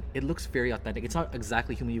 and it looks very authentic. It's not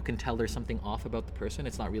exactly human. You can tell there's something off about the person.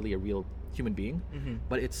 It's not really a real human being,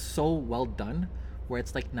 but it's so well done where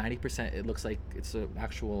it's like 90% it looks like it's an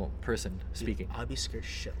actual person speaking. Dude, I'd be scared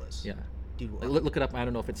shitless. Yeah. Dude, look it up. I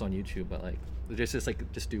don't know if it's on YouTube, but like there's just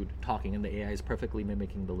like this dude talking and the AI is perfectly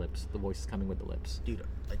mimicking the lips. The voice is coming with the lips. Dude,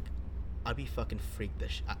 like I'd be fucking freaked.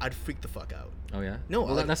 I'd freak the fuck out. Oh yeah. No,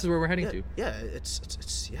 well, that's where we're heading to. Yeah, it's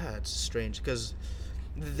strange because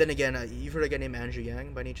then again, you've heard a guy named Andrew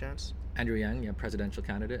Yang by any chance? Andrew Yang, yeah, presidential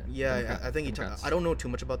candidate. Yeah, I think I don't know too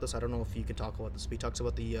much about this. I don't know if you can talk about this. But he talks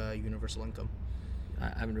about the universal income.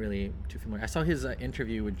 I'm really too familiar. I saw his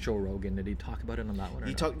interview with Joe Rogan. Did he talk about it on that one? Or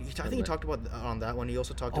He no? talked. I think he talked about on that one. He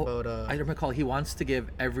also talked Oh, about. I recall he wants to give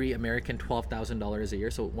every American $12,000 a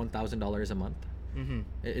year, so $1,000 a month. Mhm.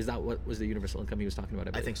 Is that what was the universal income he was talking about?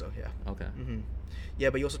 I believe? think so. Yeah. Okay. Yeah,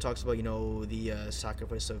 but he also talks about the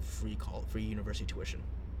sacrifice of free university tuition.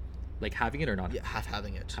 Like having it or not? Yeah,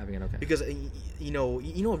 having it. Having it, okay. Because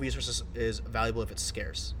resources is valuable if it's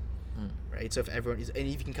scarce, right? So if everyone is, and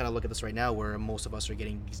you can kind of look at this right now, where most of us are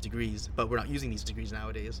getting these degrees, but we're not using these degrees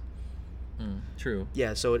nowadays. True.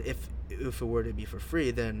 Yeah. So if it were to be for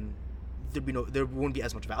free, then there wouldn't be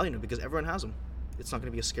as much value in it because everyone has them. It's not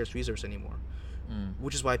going to be a scarce resource anymore.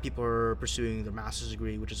 Which is why people are pursuing their master's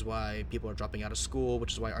degree, which is why people are dropping out of school,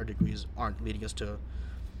 which is why our degrees aren't leading us to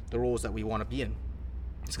the roles that we want to be in.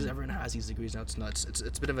 It's because everyone has these degrees now. It's nuts. It's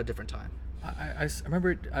a bit of a different time. I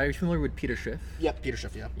remember, are you familiar with Peter Schiff? Yep, Peter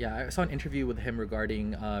Schiff, yeah. Yeah, I saw an interview with him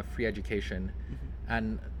regarding free education,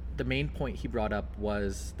 and the main point he brought up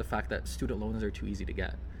was the fact that student loans are too easy to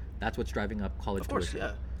get. That's what's driving up college Of course, tuition.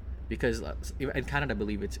 yeah. Because in Canada, I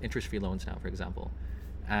believe it's interest-free loans now, for example,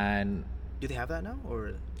 and Do they have that now,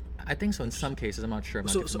 or? I think so in some cases. I'm not sure.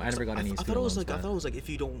 I never got any. I thought it was like if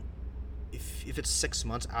you don't, if it's 6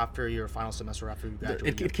 months after your final semester after you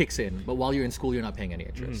graduate. it kicks in, but while you're in school, you're not paying any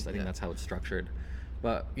interest. I think yeah. that's how it's structured.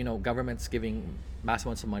 But government's giving massive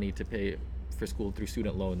amounts of money to pay for school through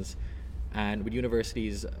student loans, and with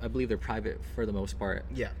universities, I believe they're private for the most part.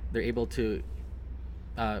 Yeah. They're able to,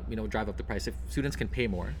 drive up the price. If students can pay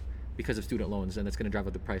more because of student loans, then that's going to drive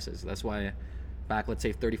up the prices. That's why, back let's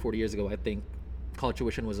say 30, 40 years ago, I think college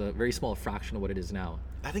tuition was a very small fraction of what it is now.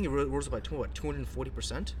 I think it rose by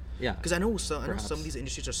 240%. Yeah. Because I know some Perhaps. of these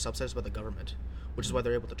industries are subsidized by the government, which is why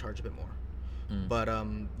they're able to charge a bit more. But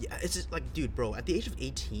yeah, it's just like, dude, bro, at the age of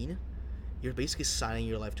 18, you're basically signing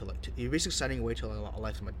your life you're basically signing away to a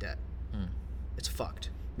lifetime of debt. It's fucked.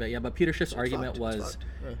 But Peter Schiff's argument It's was, fucked.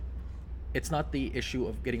 Yeah. it's not the issue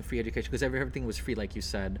of getting free education because everything was free, like you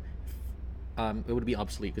said. It would be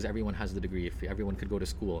obsolete because everyone has the degree. If everyone could go to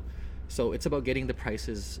school, so it's about getting the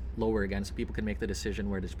prices lower again, so people can make the decision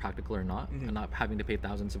whether it's practical or not, and not having to pay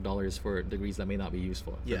thousands of dollars for degrees that may not be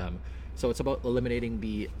useful for them. So it's about eliminating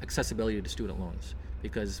the accessibility to student loans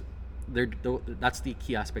because that's the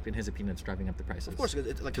key aspect in his opinion that's driving up the prices. Of course,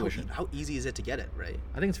 it's like how easy is it to get it, right?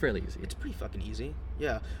 I think it's fairly easy. It's pretty fucking easy.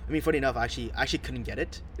 Yeah. I mean, funny enough, I actually couldn't get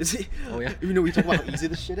it. Oh yeah. Even though we talk about how easy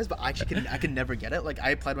this shit is, but I could never get it. Like I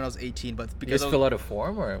applied when I was 18, but You because just fill out a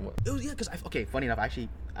form or what? it was because okay, funny enough,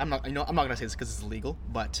 I'm not gonna say this because it's illegal,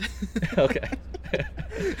 but Okay.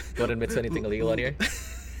 Don't admit to anything illegal on here.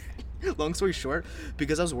 long story short,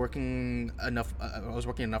 because I was working enough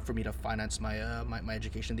for me to finance my my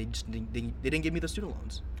education. They didn't give me the student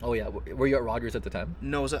loans. Oh yeah. Were you at Rogers at the time?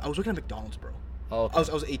 No, I was working at McDonald's, bro. Oh, okay.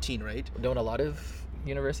 I was 18, right? Don't a lot of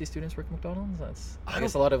university students work at McDonald's? I don't-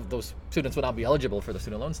 guess a lot of those students would not be eligible for the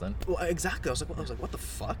student loans then. Well, exactly. I was like, what the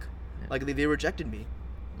fuck? Like they rejected me.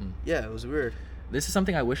 Yeah, it was weird. This is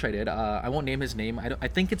something I wish I did. I won't name his name. I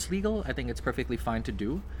think it's legal. I think it's perfectly fine to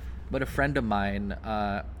do. But a friend of mine,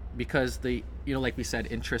 because like we said,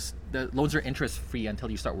 the loans are interest free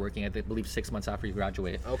until you start working. I believe 6 months after you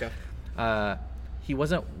graduate. Okay. He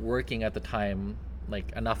wasn't working at the time,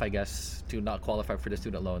 like enough, I guess, to not qualify for the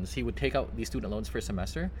student loans. He would take out these student loans for a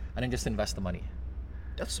semester and then just invest the money.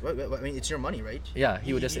 That's I mean, it's your money, right? Yeah,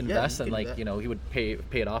 he would just invest you and can do that. he would pay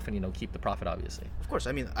it off and keep the profit, obviously. Of course.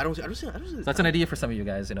 I mean, I don't see. So that's an idea for some of you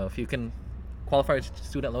guys. If you can qualify for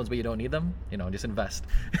student loans but you don't need them, just invest.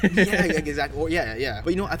 Yeah, exactly. Or, yeah.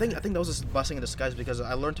 But I think that was a blessing in disguise because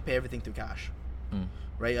I learned to pay everything through cash.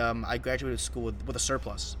 Right. I graduated school with a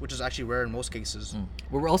surplus, which is actually rare in most cases.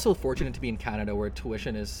 We're also fortunate to be in Canada, where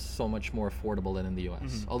tuition is so much more affordable than in the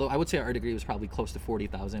U.S. Although I would say our degree was probably close to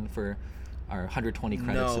 $40,000 for our 120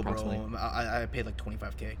 credits approximately. No, bro. I paid like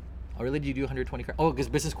 $25K. Oh, really? Did you do 120 credits? Oh, because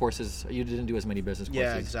business courses, you didn't do as many business courses.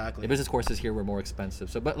 Yeah, exactly. The business courses here were more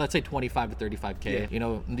expensive. But let's say 25 to 35K.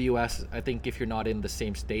 Yeah. In the U.S., I think if you're not in the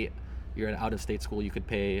same state, you're in out-of-state school, you could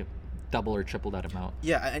pay double or triple that amount.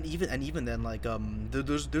 Yeah, and even then, like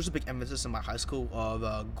there's a big emphasis in my high school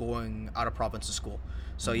of going out of province to school.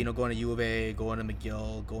 So going to U of A, going to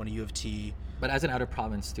McGill, going to U of T. But as an out of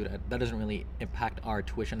province student, that doesn't really impact our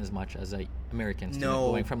tuition as much as an American student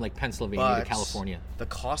going from like Pennsylvania to California. The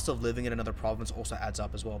cost of living in another province also adds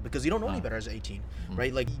up as well because you don't know any better as 18,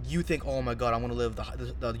 right? Like you think, oh my god, I'm gonna live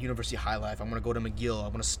the university high life. I'm gonna go to McGill.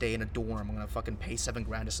 I'm gonna stay in a dorm. I'm gonna fucking pay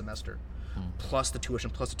 $7,000 a semester, plus the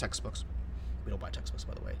tuition, plus the textbooks. We don't buy textbooks,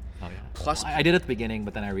 by the way. Oh yeah. Plus, I did at the beginning,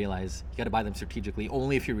 but then I realized you got to buy them strategically,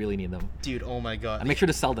 only if you really need them, dude, oh my god. and make sure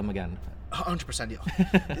to sell them again. 100%,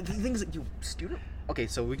 yeah. The thing is that you student. Okay,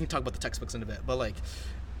 so we can talk about the textbooks in a bit, but like,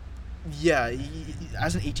 yeah,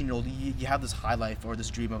 as an 18-year-old, you have this high life or this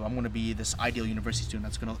dream of I'm going to be this ideal university student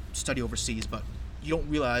that's going to study overseas, but you don't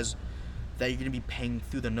realize that you're going to be paying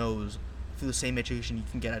through the nose through the same education you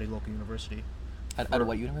can get at a local university. At a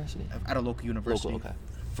what university? At a local university. Local, okay.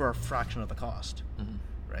 For a fraction of the cost,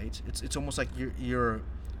 right? It's almost like you're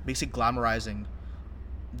basically glamorizing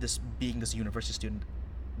being this university student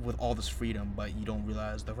with all this freedom, but you don't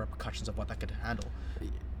realize the repercussions of what that could handle.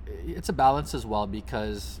 It's a balance as well,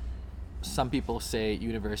 because some people say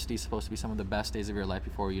university is supposed to be some of the best days of your life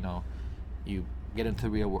before you get into the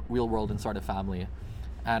real world and start a family.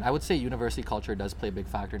 And I would say university culture does play a big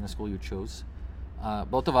factor in the school you chose.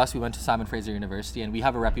 Both of us, we went to Simon Fraser University, and we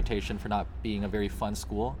have a reputation for not being a very fun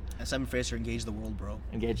school. And Simon Fraser engaged the world, bro.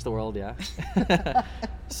 Engage the world, yeah.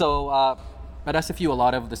 So at SFU, a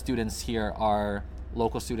lot of the students here are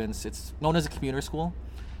local students. It's known as a commuter school,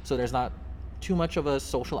 so there's not too much of a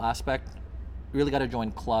social aspect. You really got to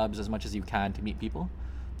join clubs as much as you can to meet people.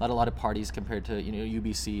 Not a lot of parties compared to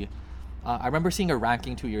UBC. I remember seeing a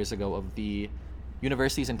ranking 2 years ago of the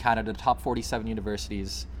universities in Canada, the top 47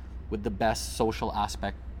 universities with the best social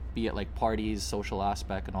aspect, be it like parties, social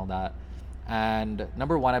aspect, and all that. And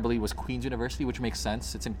number 1, I believe, was Queen's University, which makes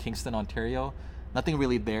sense. It's in Kingston, Ontario. Nothing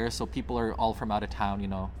really there, so people are all from out of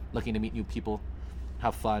town, looking to meet new people,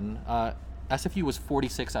 have fun. SFU was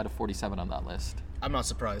 46 out of 47 on that list. I'm not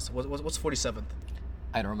surprised. What's 47th?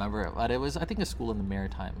 I don't remember it, but it was, I think, a school in the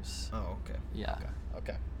Maritimes. Oh, okay. Yeah.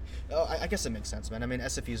 Okay. Oh, I guess it makes sense, man. I mean,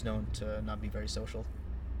 SFU is known to not be very social.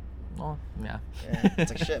 Oh, yeah.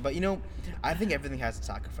 It's like shit. But I think everything has its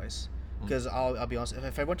sacrifice. Because I'll be honest,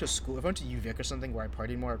 if I went to school, if I went to UVic or something where I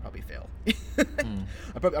partied more, I'd probably fail.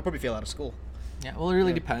 I'd probably fail out of school. Yeah, well, it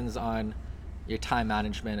really depends on your time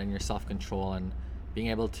management and your self-control and being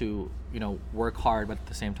able to, work hard, but at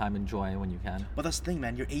the same time enjoy when you can. But that's the thing,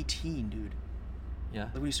 man. You're 18, dude. Yeah.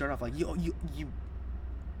 Like when you start off, like you.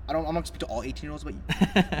 I'm not gonna speak to all 18-year-olds, but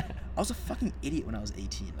I was a fucking idiot when I was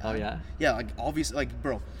 18. Man. Oh yeah. Yeah, like obviously, like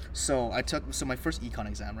bro. So my first econ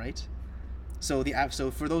exam, right? So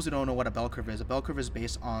for those who don't know what a bell curve is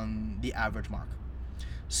based on the average mark.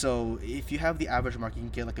 So if you have the average mark, you can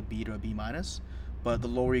get like a B or a B minus, but the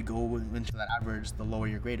lower you go into that average, the lower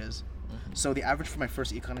your grade is. So the average for my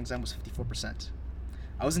first econ exam was 54%.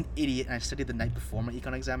 I was an idiot, and I studied the night before my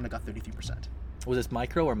econ exam, and I got 33%. Was this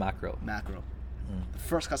micro or macro? Macro. The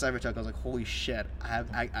first class I ever took, I was like, holy shit,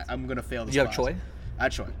 I'm gonna fail this Did you class. have Choi? I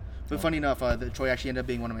had Choi. But funny enough, Choi actually ended up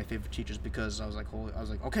being one of my favorite teachers because I was like,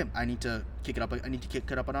 okay, I need to kick it up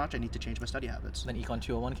a notch. I need to change my study habits. Then Econ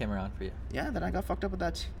 201 came around for you. Yeah, then I got fucked up with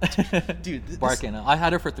that. Dude, Barkin. I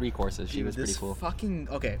had her for 3 courses. She was pretty cool.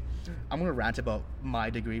 Okay, I'm gonna rant about my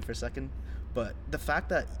degree for a second, but the fact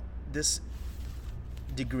that this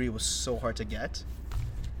degree was so hard to get,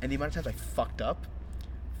 and the amount of times I fucked up,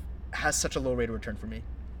 has such a low rate of return for me.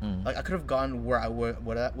 Like I could have gone where I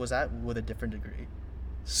was at with a different degree.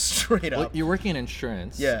 Straight up. Well, you're working in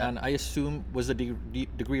insurance, yeah, and I assume was the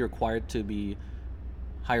degree required to be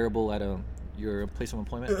hireable at your place of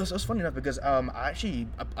employment? It was funny enough because I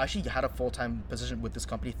actually had a full-time position with this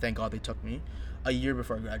company. Thank God they took me a year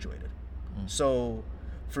before I graduated. So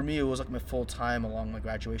for me, it was like my full-time along my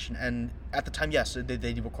graduation. And at the time, yes,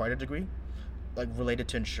 they required a degree, like related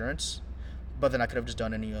to insurance. But then I could have just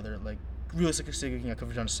done any other, like, realistically speaking, I could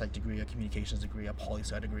have done a psych degree, a communications degree, a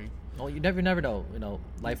poli-sci degree. Well, you never know.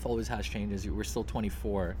 Life always has changes. We're still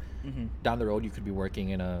 24. Down the road, you could be working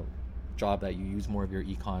in a job that you use more of your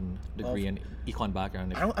econ degree and econ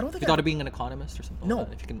background. I don't think you thought of being an economist or something. No, like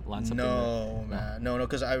that, if you can land something. No, man, no,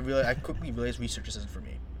 because I quickly realized research isn't for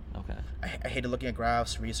me. Okay. I hated looking at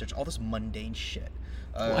graphs, research, all this mundane shit.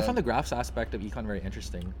 Well, I found the graphs aspect of econ very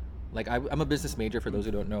interesting. Like I'm a business major for those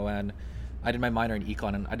who don't know, and I did my minor in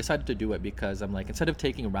econ, and I decided to do it because I'm like, instead of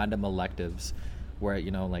taking random electives where,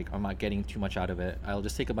 like I'm not getting too much out of it, I'll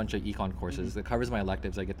just take a bunch of econ courses that covers my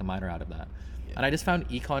electives. I get the minor out of that. Yeah. And I just found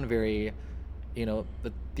econ very,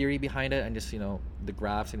 the theory behind it and just, the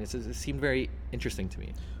graphs, and it seemed very interesting to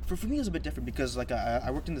me. For me, it was a bit different because, like, I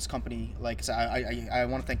worked in this company. Like, so I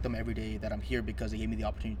want to thank them every day that I'm here because they gave me the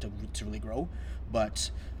opportunity to really grow. But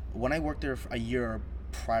when I worked there for a year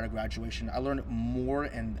prior to graduation, I learned more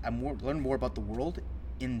learned more about the world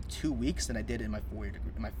in 2 weeks than I did in my 4-year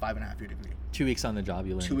degree, in my 5.5-year degree. 2 weeks on the job,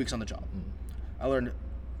 you learned. 2 weeks on the job. I learned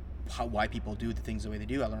why people do the things the way they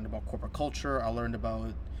do. I learned about corporate culture. I learned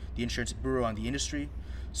about the insurance bureau and the industry.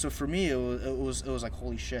 So for me, it was like,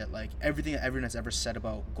 holy shit! Like everything that everyone has ever said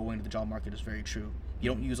about going to the job market is very true. You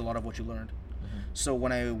don't use a lot of what you learned. So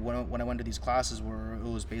when I went to these classes where it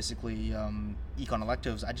was basically econ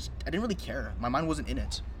electives, I didn't really care. My mind wasn't in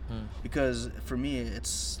it, because for me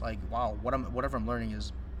it's like, wow, whatever I'm learning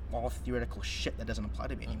is all theoretical shit that doesn't apply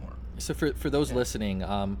to me anymore. So for those listening,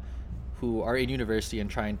 who are in university and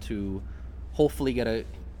trying to hopefully get a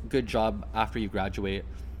good job after you graduate,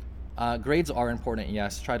 grades are important.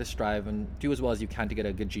 Yes, try to strive and do as well as you can to get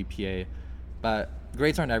a good GPA, but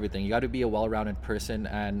grades aren't everything. You got to be a well-rounded person,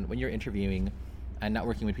 and when you're interviewing and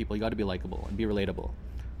networking with people, you got to be likable and be relatable.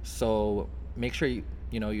 So make sure you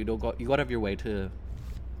go out of your way to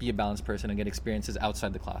be a balanced person and get experiences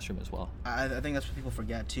outside the classroom as well. I think that's what people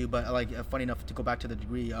forget too. But like, funny enough, to go back to the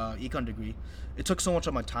degree, econ degree, it took so much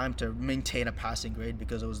of my time to maintain a passing grade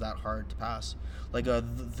because it was that hard to pass. Like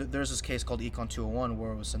there's this case called Econ 201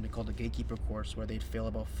 where it was something called the gatekeeper course where they'd fail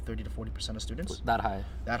about 30 to 40% of students. That high.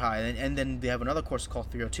 And then they have another course called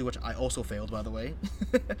 302, which I also failed, by the way.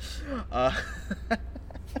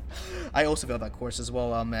 I also failed that course as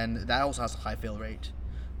well, and that also has a high fail rate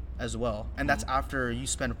as well. And that's after you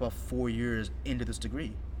spend about 4 years into this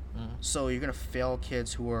degree. So you're going to fail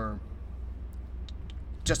kids who are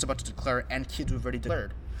just about to declare and kids who've already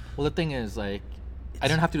declared. Well, the thing is, like, I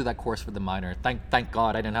didn't have to do that course for the minor. Thank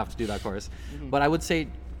God I didn't have to do that course. But I would say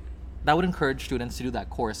that would encourage students to do that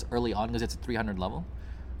course early on because it's a 300 level.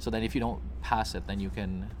 So then if you don't pass it, then you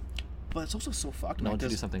can... But it's also so fucked, man, to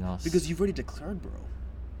do something else. Because you've already declared, bro.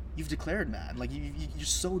 You've declared, man. Like, you're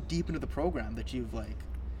so deep into the program that you've, like,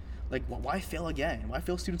 why fail again? Why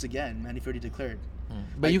fail students again, man, if you already declared?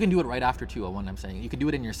 But like, you can do it right after 201, I'm saying. You can do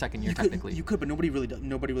it in your second year, technically. You could, but nobody really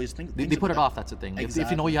thinks They put it off, that's the thing. Exactly.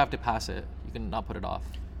 If you know you have to pass it, you can not put it off.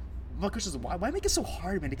 My question is, why make it so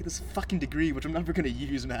hard, man, to get this fucking degree, which I'm never going to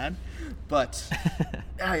use, man? But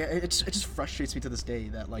it just frustrates me to this day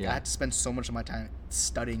that, like, I had to spend so much of my time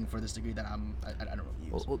studying for this degree that I don't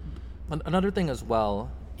really use. Well, another thing as well,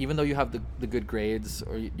 even though you have the good grades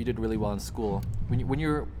or you did really well in school, when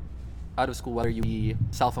you're out of school, whether you be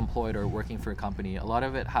self-employed or working for a company, a lot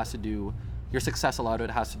of it has to do, your success, a lot of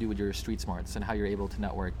it has to do with your street smarts and how you're able to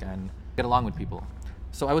network and get along with people.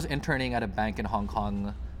 So I was interning at a bank in Hong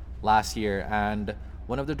Kong last year, and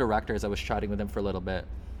one of the directors, I was chatting with him for a little bit,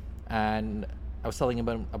 and I was telling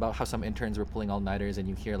him about how some interns were pulling all-nighters, and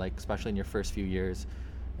you hear, like, especially in your first few years,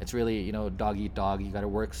 it's really, dog eat dog, you got to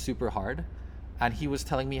work super hard. And he was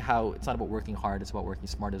telling me how it's not about working hard, it's about working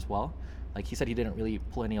smart as well. Like, he said he didn't really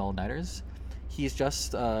pull any all-nighters. He's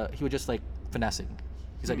just, he was just, like, finessing.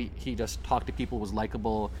 He said he just talked to people, was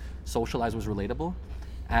likable, socialized, was relatable.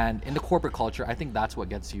 And in the corporate culture, I think that's what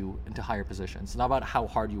gets you into higher positions. It's not about how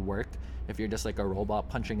hard you work. If you're just like a robot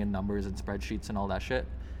punching in numbers and spreadsheets and all that shit,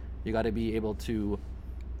 you got to be able to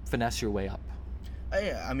finesse your way up.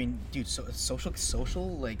 I mean, dude,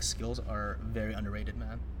 social like skills are very underrated,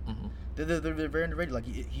 man. They're very underrated. Like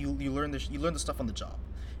you learn the stuff on the job,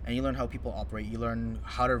 and you learn how people operate. You learn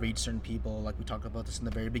how to read certain people. Like we talked about this in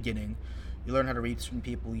the very beginning. You learn how to read certain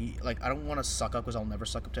people. I don't want to suck up because I'll never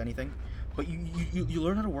suck up to anything, but you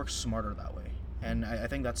learn how to work smarter that way. And I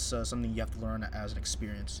think that's something you have to learn as an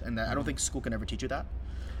experience, and that I don't think school can ever teach you that.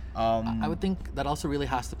 I would think that also really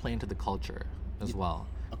has to play into the culture as well.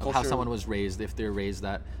 How someone was raised. If they're raised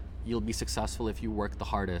that you'll be successful if you work the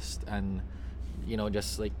hardest, and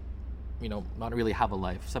just like not really have a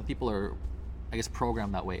life. Some people are, I guess,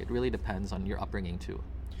 programmed that way. It really depends on your upbringing too.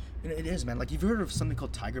 It is, man. Like, you've heard of something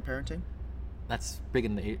called tiger parenting? That's big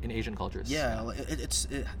in Asian cultures. Yeah, there's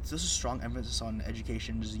a strong emphasis on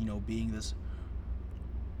education, just being this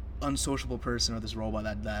unsociable person or this robot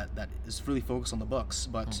that is really focused on the books.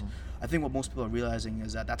 But I think what most people are realizing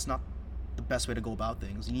is that that's not the best way to go about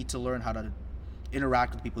things. You need to learn how to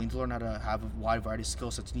interact with people. You need to learn how to have a wide variety of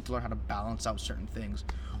skill sets. You need to learn how to balance out certain things,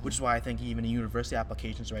 which is why I think even in university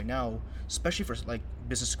applications right now, especially for like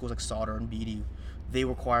business schools like Sauder and BD, they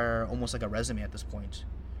require almost like a resume at this point.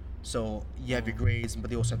 So you have your grades, but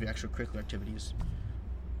they also have your extracurricular activities.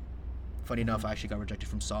 Funny enough, I actually got rejected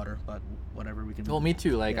from Sauder, but whatever, we can... Well, me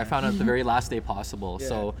too. Like, I found out the very last day possible. Yeah.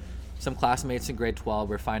 So some classmates in grade 12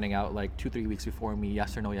 were finding out like 2-3 weeks before me,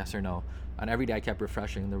 yes or no. And every day I kept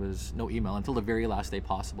refreshing. There was no email until the very last day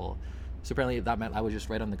possible. So apparently that meant I was just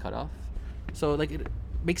right on the cutoff. So like it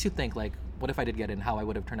makes you think, like, what if I did get in? How I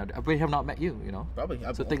would have turned out? I would have not met you, Probably.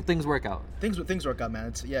 So things work out. Things work out, man.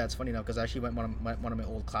 It's funny now because I actually met one of my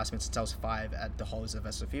old classmates since I was 5 at the halls of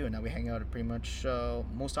SFU, and now we hang out pretty much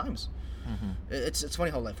most times. It's funny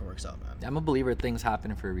how life works out, man. I'm a believer things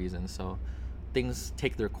happen for a reason. So things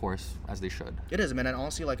take their course as they should. It is, man. And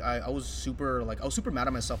honestly, like I was super mad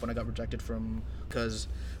at myself when I got rejected from, because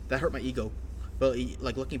that hurt my ego. But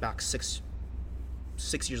like looking back 6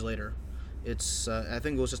 years later, it's I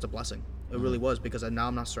think it was just a blessing. It really was, because now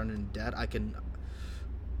I'm not stranded in debt.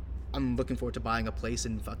 I'm looking forward to buying a place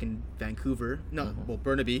in fucking Vancouver. No, well,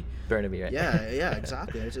 Burnaby. Burnaby, right? Yeah,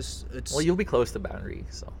 exactly. It's Well, you'll be close to Boundary,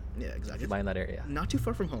 so yeah, exactly. you buy in that area. Not too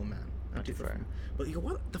far from home, man. Not too far. But you know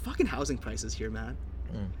what? The fucking housing prices here, man.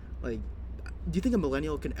 Like, do you think a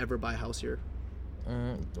millennial can ever buy a house here?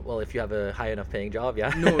 Well, if you have a high enough paying job,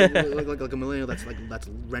 yeah. No, like a millennial that's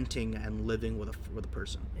renting and living with a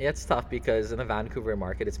person. Yeah, it's tough because in the Vancouver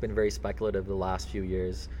market, it's been very speculative the last few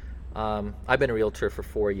years. I've been a realtor for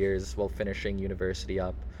 4 years while finishing university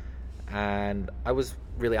up, and I was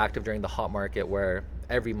really active during the hot market where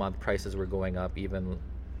every month prices were going up, even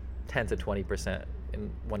 10 to 20% in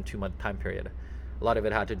 1-2 month time period. A lot of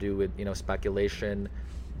it had to do with speculation,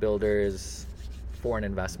 builders, foreign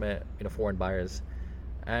investment, foreign buyers,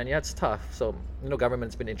 and yeah, it's tough. So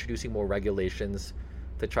government's been introducing more regulations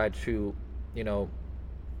to try to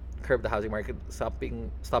curb the housing market, stopping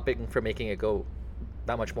from making it go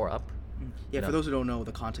that much more up. Yeah, for those who don't know,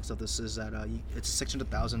 the context of this is that it's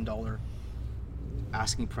 $600,000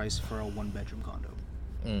 asking price for a 1-bedroom condo.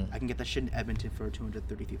 I can get that shit in Edmonton for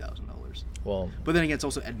 $233,000. Well, but then again, it's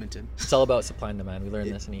also Edmonton. It's all about supply and demand. We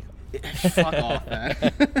learned this in eco. Fuck off, man.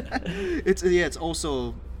 It's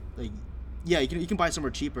also like, yeah, you can buy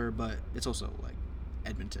somewhere cheaper, but it's also like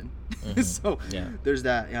Edmonton. So yeah, there's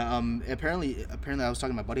that. Yeah. Apparently, I was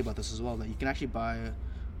talking to my buddy about this as well. That you can actually buy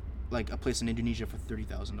like a place in Indonesia for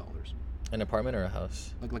 $30,000. An apartment or a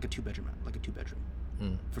house? Like a 2-bedroom,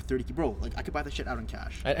 for 30. Bro, like I could buy that shit out in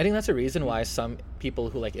cash. I think that's a reason why some people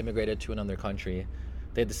who like immigrated to another country,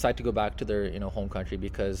 they decide to go back to their home country,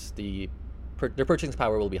 because their purchasing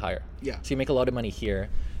power will be higher. Yeah. So you make a lot of money here,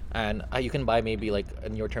 and you can buy maybe like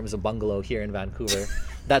in your terms a bungalow here in Vancouver.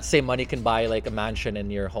 That same money can buy like a mansion in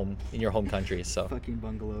your home country. So fucking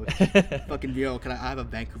bungalow. Fucking yo, I have a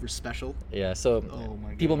Vancouver special? Yeah. So oh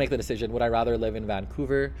my God. People make the decision: would I rather live in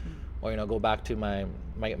Vancouver, or go back to my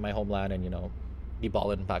homeland and be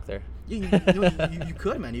balling back there? You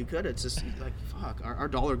could, man. You could. It's just like fuck. Our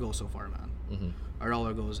dollar goes so far, man. Our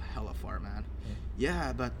dollar goes hella far, man.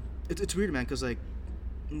 Yeah, but it's weird, man, because like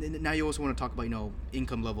now you also want to talk about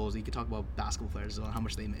income levels. You can talk about basketball players and how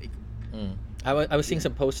much they make. I was seeing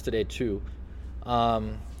some posts today too.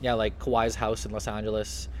 Yeah, like Kawhi's house in Los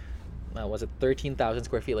Angeles. Was it 13,000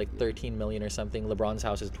 square feet, like 13 million or something? LeBron's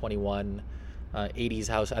house is 21. 80's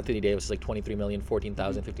house, Anthony Davis, is like 23 million,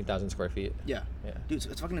 14,000, 15,000 square feet. Yeah. Dude,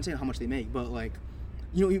 it's fucking insane how much they make. But like,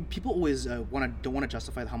 people always don't want to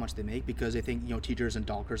justify how much they make, because they think teachers and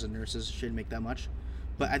doctors and nurses shouldn't make that much.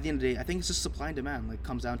 But at the end of the day, I think it's just supply and demand. Like,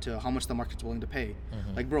 comes down to how much the market's willing to pay.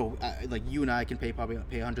 Like, bro, like you and I can pay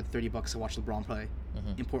 $130 to watch LeBron play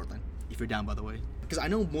in Portland, if you're down, by the way. Because I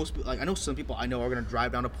know some people are gonna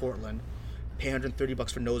drive down to Portland, pay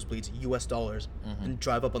 $130 for nosebleeds, US dollars, and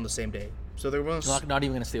drive up on the same day. So they're willing not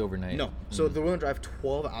even gonna stay overnight. No. So they're willing to drive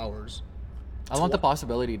 12 hours. I want the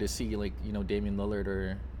possibility to see like Damian Lillard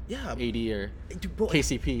or AD or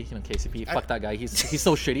KCP. KCP. Fuck that guy. He's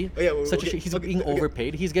so shitty. He's being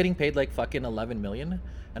overpaid. He's getting paid like fucking 11 million,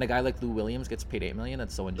 and a guy like Lou Williams gets paid 8 million.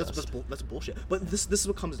 That's so unjust. That's bullshit. But this is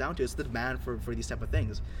what comes down to. It's the demand for these type of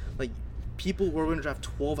things. Like, people were going to drive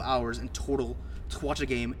 12 hours in total to watch a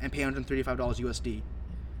game and pay $135 USD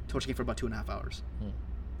to watch a game for about 2.5 hours.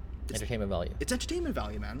 Entertainment value. It's entertainment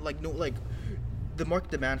value, man. Like, no, like the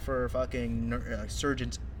market demand for fucking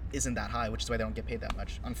surgeons isn't that high, which is why they don't get paid that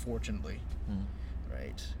much, unfortunately.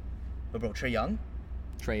 Right. But bro, Trae Young,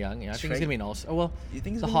 yeah, I think he's gonna be an all-star. Oh well, you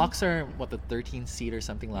think the Hawks are the 13th seed or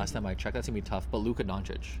something last time I checked. That's gonna be tough. But Luka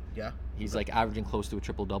Doncic, he's like averaging close to a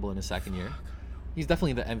triple-double in his second year. He's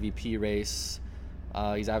definitely in the MVP race.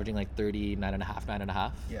 He's averaging like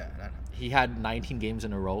 9.5. Yeah. He had 19 games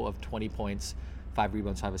in a row of 20 points, 5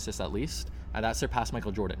 rebounds, 5 assists at least, and that surpassed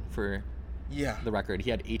Michael Jordan for the record. He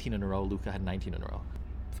had 18 in a row. Luka had 19 in a row.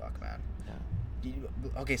 Fuck, man.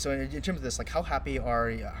 Okay, so in terms of this, like, how happy are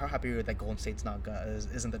you that Golden State's not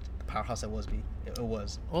isn't the powerhouse it was? It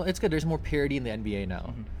was. Well, it's good. There's more parity in the NBA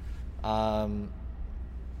now.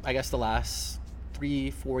 I guess the last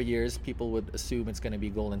 3-4 years, people would assume it's going to be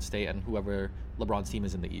Golden State and whoever LeBron's team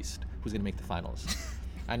is in the East, who's going to make the finals.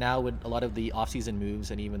 And now with a lot of the off-season moves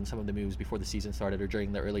and even some of the moves before the season started or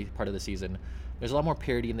during the early part of the season, there's a lot more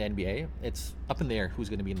parity in the NBA. It's up in the air who's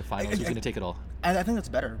going to be in the finals, who's going to take it all. And I think that's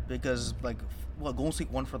better because, like, Golden State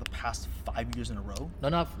won for the past 5 years in a row.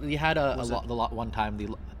 No, they had a lot one time. They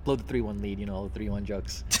blew the 3-1 lead, the 3-1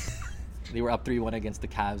 jokes. They were up 3-1 against the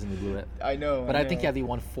Cavs and they blew it. I know. But I think they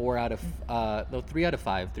won 3 out of 5. 3 out of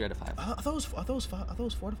 5. I thought it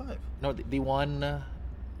was 4 to 5. No, they won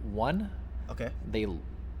 1. Okay.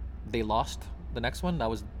 They lost the next one. That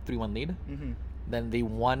was 3-1 lead. Mm-hmm. Then they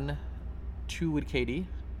won 2 with KD.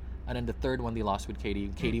 And then the third one they lost with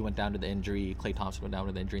KD. KD went down to the injury. Klay Thompson went down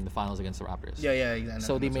to the injury in the finals against the Raptors. Yeah, exactly.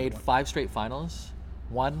 So they made 5 straight finals.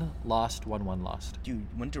 1 lost, 1 lost. Dude,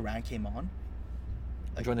 when Durant came on,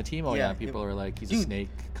 Join the team? Oh yeah, people are like, he's a snake,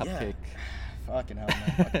 cupcake. Yeah. Fucking hell,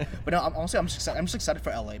 man. But no, I'm just excited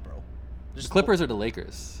for LA, bro. The Clippers or the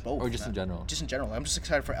Lakers? Both, or just man. in general? Just in general. I'm just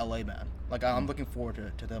excited for LA, man. Like, I'm looking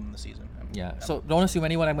forward to them in the season. Yeah. So don't assume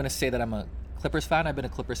anyone I'm going to say that I'm a Clippers fan. I've been a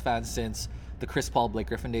Clippers fan since the Chris Paul, Blake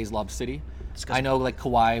Griffin days, Lob City. I know, like,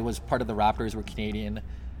 Kawhi was part of the Raptors, were Canadian.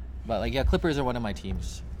 But, like, yeah, Clippers are one of my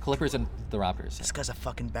teams. Clippers and the Raptors. This guy's a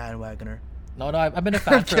fucking bandwagoner. No, I've been a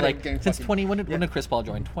fan for, like, since fucking, when did Chris Paul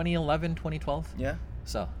join? 2011, 2012? Yeah.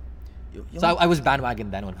 So I was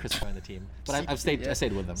bandwagon then when Chris joined the team. But I stayed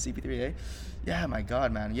with them. CP3, Yeah, my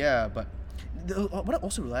God, man. Yeah, but what I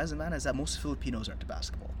also realized, man, is that most Filipinos aren't into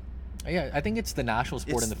basketball. Yeah, I think it's the national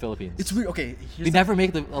sport in the Philippines. It's weird. Okay, they never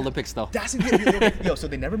make the Olympics though. That's okay, so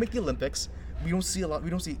they never make the Olympics. We don't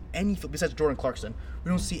see any besides Jordan Clarkson. We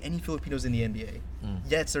don't see any Filipinos in the NBA.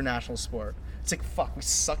 Yet it's their national sport. It's like, fuck, we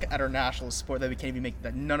suck at our national sport that we can't even make.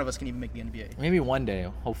 That none of us can even make the NBA. Maybe one day,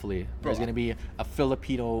 hopefully, there's gonna be a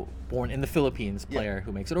Filipino born in the Philippines player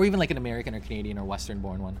who makes it, or even like an American or Canadian or Western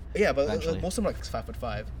born one. Yeah, but most of them are like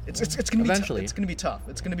 5'5". It's gonna be eventually. It's gonna be tough.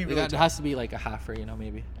 It's gonna be really tough. It has to be like a halfer,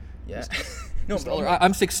 maybe. Yeah. No,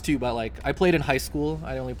 I'm 6'2", but like I played in high school.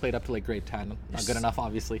 I only played up to like grade 10. Not good enough,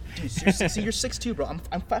 obviously. Dude, see, you're 6'2", bro.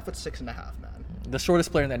 I'm 5'6.5", man. The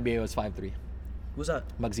shortest player in the NBA was 5'3". Who's that?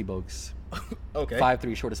 Muggsy Bogues. Okay.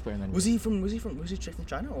 5'3", shortest player in the NBA. Was he straight from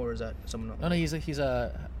China, or is that someone else? No, he's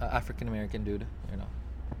a African American dude.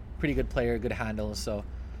 Pretty good player, good handles. So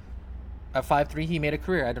at 5'3", he made a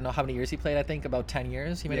career. I don't know how many years he played. I think about 10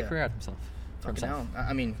 years. He made a career out of himself. Hell.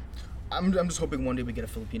 I mean, I'm just hoping one day we get a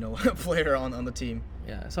Filipino player on the team.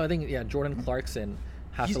 Yeah. So I think Jordan Clarkson,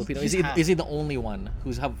 half Filipino. Is he the only one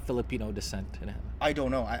who's have Filipino descent in him? I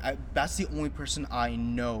don't know. I that's the only person I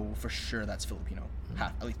know for sure that's Filipino.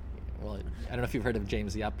 Half, at least. Well, I don't know if you've heard of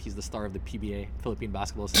James Yap. He's the star of the PBA, Philippine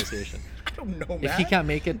Basketball Association. I don't know, man. If he can't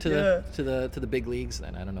make it to the big leagues,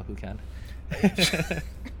 then I don't know who can.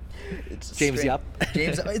 James Yap.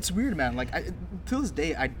 James, it's weird, man. Like to this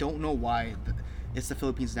day, I don't know why it's the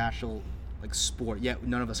Philippines' national sport. Yet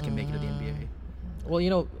none of us can make it to the NBA. Well,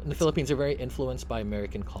 in the Philippines, they're very influenced by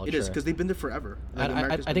American culture. It is, because they've been there forever.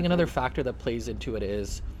 I think another factor that plays into it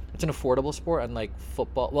is it's an affordable sport, unlike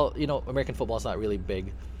football. Well, American football is not really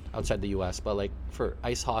big outside the U.S., but like for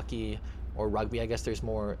ice hockey or rugby, I guess there's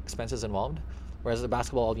more expenses involved. Whereas the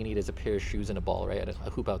basketball, all you need is a pair of shoes and a ball, right? A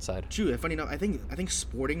hoop outside. True. Funny enough, I think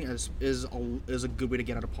sporting is a good way to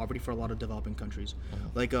get out of poverty for a lot of developing countries.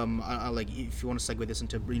 Like like if you want to segue this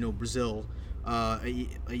into Brazil,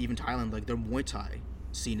 even Thailand, like their Muay Thai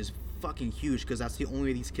scene is fucking huge because that's the only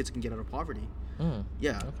way these kids can get out of poverty.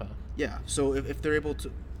 Yeah. Okay. Yeah. So if they're able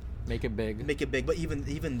to make it big, but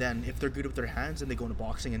even then, if they're good with their hands and they go into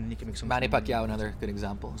boxing and then you can make some. Manny Pacquiao, another good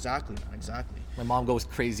example. Exactly, man. Exactly. My mom goes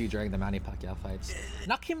crazy during the Manny Pacquiao fights.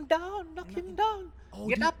 Knock him down! Oh,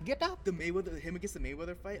 get up! Him against the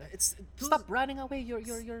Mayweather fight. It's stop running away! You're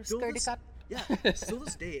scaredy cat. Yeah. Still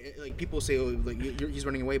this day, like people say, he's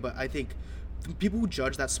running away, but I think people who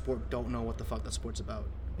judge that sport don't know what the fuck that sport's about.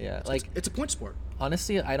 Yeah, it's a point sport.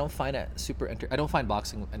 Honestly, I don't find it I don't find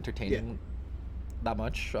boxing entertaining that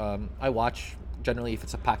much. I watch generally if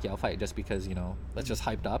it's a Pacquiao fight just because that's just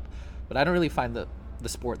hyped up, but I don't really find the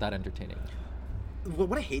sport that entertaining.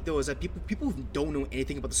 What I hate though is that people who don't know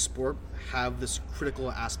anything about the sport have this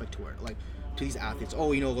critical aspect to it, like to these athletes. Oh,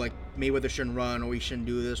 like Mayweather shouldn't run, or he shouldn't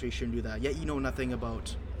do this, or he shouldn't do that. Yet you know nothing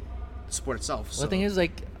about the sport itself. So. The thing is,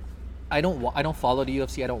 I don't follow the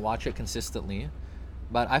UFC. I don't watch it consistently,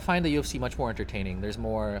 but I find the UFC much more entertaining. There's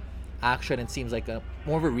more action. It seems like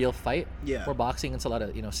more of a real fight. Yeah. For boxing, it's a lot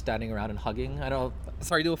of standing around and hugging. I don't.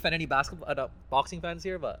 Sorry to offend any boxing fans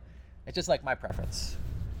here, but it's just like my preference.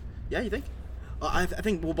 Yeah, you think? I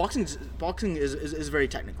think boxing is very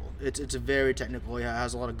technical. It's very technical. It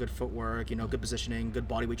has a lot of good footwork, good positioning, good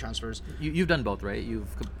body weight transfers. You've done both, right? You've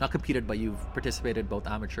not competed, but you've participated both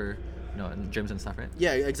amateur, in gyms and stuff, right?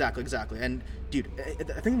 Yeah, exactly. And dude,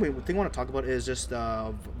 I think the thing I want to talk about is just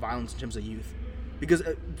violence in terms of youth, because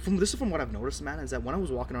from what I've noticed, man, is that when I was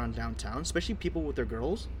walking around downtown, especially people with their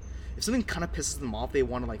girls, if something kind of pisses them off, they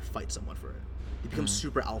want to fight someone for it. They become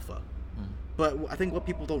super alpha. But I think what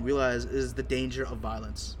people don't realize is the danger of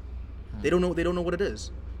violence. They don't know what it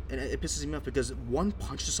is. And it pisses me off because one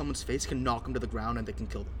punch to someone's face can knock them to the ground and they can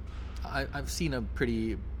kill them. I've seen a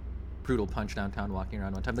pretty brutal punch downtown walking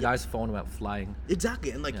around one time. The guy's phone went flying.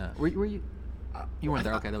 Exactly, and like, Yeah. Were you? You weren't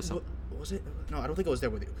there. Okay, that was so. was it? No, I don't think I was there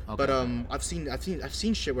with you. Okay. But I've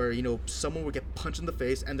seen shit where someone would get punched in the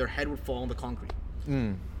face and their head would fall on the concrete.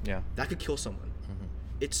 Yeah. That could kill someone.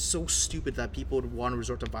 It's so stupid that people would want to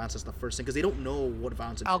resort to violence as the first thing because they don't know what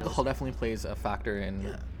violence entails. Alcohol definitely plays a factor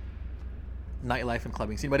in nightlife and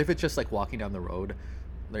clubbing scene. But if it's just like walking down the road,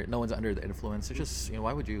 no one's under the influence. It's just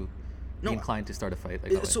why would you be inclined to start a fight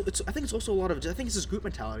like that? So I think it's also a lot of. I think it's this group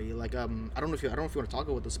mentality. Like I don't know if you want to talk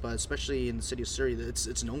about this, but especially in the city of Surrey,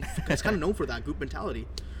 it's known. It's kind of known for that group mentality.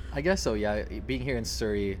 I guess so. Yeah. Being here in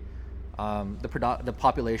Surrey, the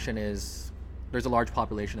population is there's a large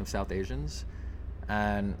population of South Asians,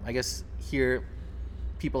 and I guess here,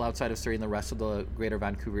 people outside of Surrey and the rest of the Greater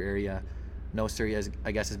Vancouver area know Surrey as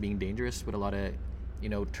being dangerous with a lot of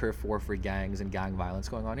turf war for gangs and gang violence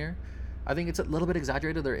going on here. I think it's a little bit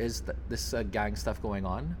exaggerated. There is this gang stuff going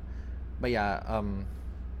on, but yeah,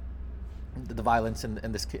 the violence in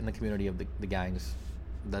the community of the gangs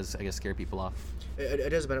does scare people off.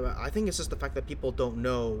 It is, but I think it's just the fact that people don't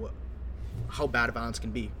know how bad violence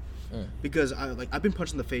can be. Because I've been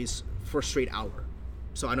punched in the face for a straight hour,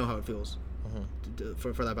 so I know how it feels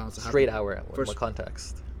for that violence to happen. Straight hour. In what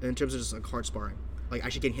context? In terms of just like hard sparring, like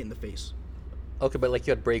actually getting hit in the face. Okay, but like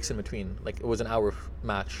you had breaks in between. Like it was an hour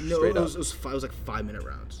match. No, straight it was like 5-minute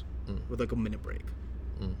rounds with like a minute break.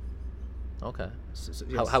 Okay.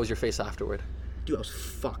 So, how was your face afterward? Dude, I was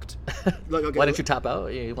fucked. Like, okay, why didn't you tap out?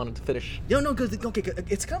 You wanted to finish. No, because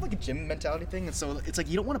it's kind of like a gym mentality thing, and so it's like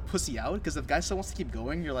you don't want to pussy out because if the guy still wants to keep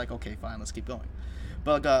going, you're like, okay, fine, let's keep going.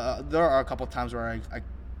 But there are a couple of times where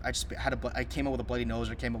I just I came up with a bloody nose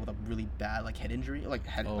or came up with a really bad like head injury, like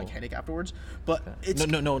headache afterwards. But it's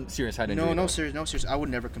no serious head injury. No serious. I would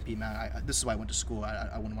never compete, man. This is why I went to school.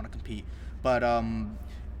 I wouldn't want to compete. But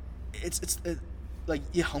it's like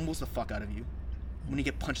it humbles the fuck out of you when you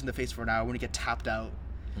get punched in the face for an hour, when you get tapped out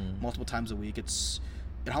multiple times a week. It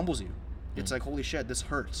humbles you. It's like, holy shit, this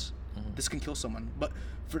hurts. This can kill someone. But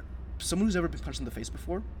for someone who's ever been punched in the face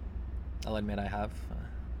before, I'll admit I have.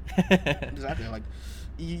 Exactly, like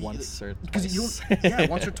once or twice.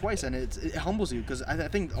 Once or twice, and it humbles you because I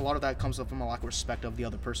think a lot of that comes up from a lack of respect of the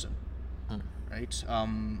other person, right?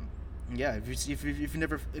 Yeah, if you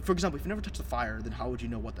never, for example, if you never touched the fire, then how would you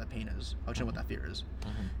know what that pain is? How would you know what that fear is?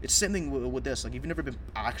 It's the same thing with this. Like, if you've never been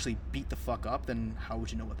actually beat the fuck up, then how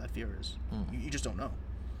would you know what that fear is? You just don't know.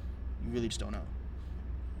 You really just don't know.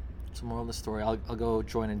 So moral of the story, I'll go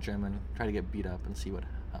join a gym and try to get beat up and see what.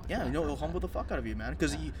 Yeah, it'll humble the fuck out of you, man.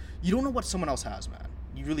 Because you don't know what someone else has, man.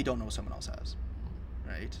 You really don't know what someone else has,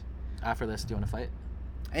 right? After this, do you want to fight?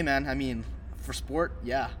 Hey, man. I mean, for sport,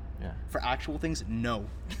 yeah. Yeah. For actual things, no.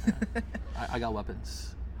 I got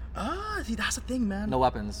weapons. See, that's the thing, man. No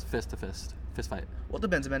weapons, fist to fist fight. Well, it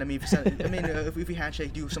depends, man. I mean, if we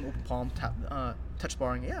handshake, do some open palm, touch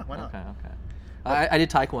sparring, yeah, why not? Okay. I did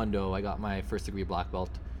Taekwondo. I got my first degree black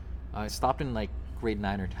belt. I stopped in like grade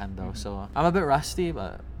 9 or 10 though, so I'm a bit rusty,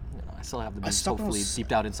 but I still have the beast hopefully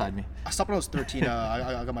deep out inside me. I stopped when I was 13.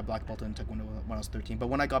 I got my black belt in Taekwondo when I was 13. But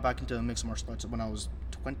when I got back into mixed martial arts when I was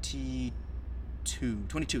 21,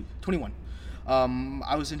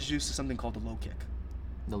 I was introduced to something called the low kick.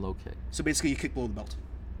 The low kick. So basically, you kick below the belt.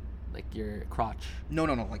 Like your crotch. No,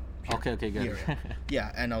 like. Here. Okay, good.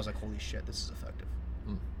 Yeah, and I was like, holy shit, this is effective.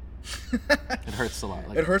 It hurts a lot.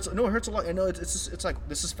 It hurts. No, it hurts a lot. I know it's like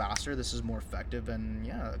this is faster. This is more effective, and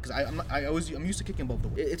yeah, because I'm used to kicking above the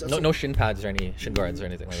weight. No shin pads or any shin guards or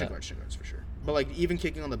anything like that. Shin guards for sure. But like even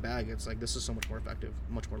kicking on the bag, it's like this is so much more effective,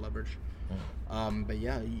 much more leverage. But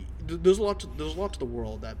yeah, there's a lot to the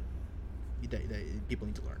world that people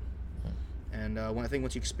need to learn. And once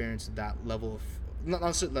you experience that level of not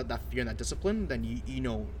necessarily that fear and that discipline, then you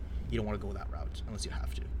know you don't want to go that route unless you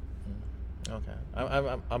have to. Okay,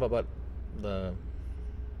 I'm about the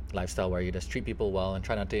lifestyle where you just treat people well and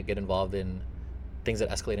try not to get involved in things that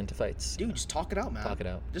escalate into fights. Dude, just talk it out,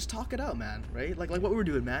 man. Just talk it out, man. Right? Like what we were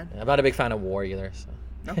doing, man. Yeah, I'm not a big fan of war either.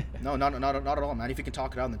 So. No, not at all, man. If you can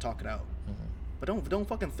talk it out, then talk it out. But don't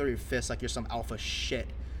fucking throw your fist like you're some alpha shit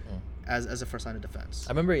as a first line of defense.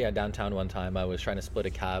 I remember, downtown one time I was trying to split a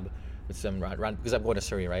cab with some because I'm going to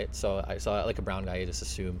Surrey, right? So I saw like a brown guy. You just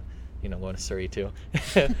assume going to Surrey too.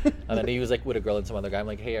 And then he was like with a girl and some other guy. I'm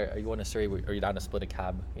like, hey, are you going to Surrey? Are you down to split a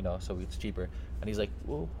cab? So it's cheaper. And he's like,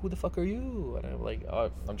 well, who the fuck are you? And I'm like,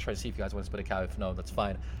 oh, I'm trying to see if you guys want to split a cab. If no, that's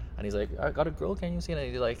fine. And he's like, I got a girl, can you see?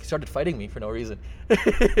 And he like started fighting me for no reason. I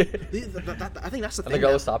think that's the And thing. the girl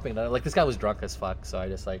man. was stopping. And like this guy was drunk as fuck, so I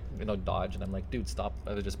just like dodged. And I'm like, dude, stop!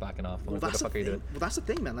 I was just backing off. I'm like, what the fuck are you doing? Well, that's the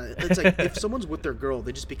thing, man. It's like if someone's with their girl,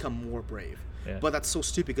 they just become more brave. Yeah. But that's so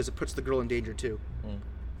stupid because it puts the girl in danger too. You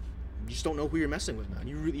just don't know who you're messing with, man.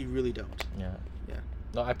 You really don't. Yeah. Yeah.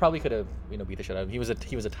 No, I probably could have beat the shit out of him. He was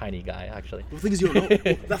a tiny guy actually. Well, the thing is, you don't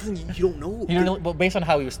know. That's the thing, you don't know. You don't know, but based on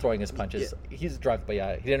how he was throwing his punches, he's drunk. But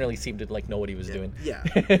yeah, he didn't really seem to like know what he was doing. Yeah,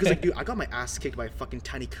 because like, dude, I got my ass kicked by a fucking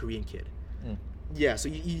tiny Korean kid. Yeah, so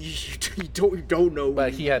you don't know.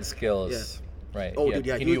 But he had skills, right? Oh, he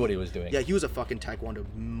dude, he knew what he was doing. Yeah, he was a fucking taekwondo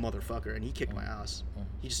motherfucker, and he kicked my ass.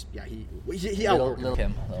 He just, he Little outworked me.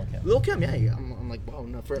 Kim. Lil Kim, yeah. I'm like, wow,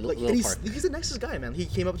 no, for like, Lil and Park. he's the nicest guy, man. He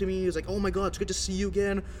came up to me, he was like, oh my god, it's good to see you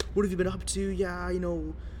again. What have you been up to? Yeah,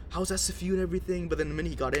 how's SFU and everything. But then the minute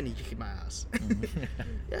he got in, he kicked my ass.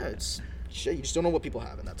 Yeah, it's shit. You just don't know what people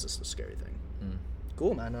have, and that's just the scary thing.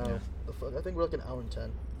 Cool, man. I think we're like an hour and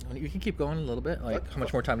 10. You can keep going a little bit. Like, how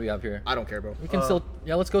much more time do we have here? I don't care, bro. We can still.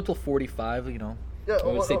 Yeah, let's go till 45. Yeah,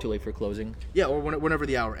 we won't stay too late for closing. Yeah, or whenever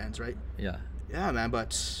the hour ends, right? Yeah. Yeah, man.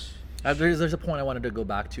 But there's a point I wanted to go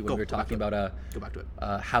back to when we were talking about go back to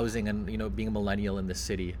it. housing and being a millennial in this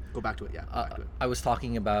city. Go back to it. Yeah. Go back to it. I was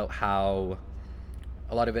talking about how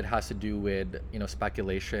a lot of it has to do with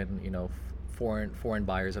speculation, foreign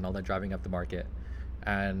buyers and all that driving up the market.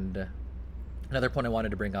 And another point I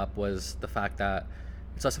wanted to bring up was the fact that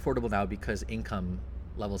it's less affordable now because income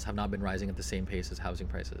levels have not been rising at the same pace as housing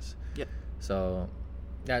prices. Yeah. So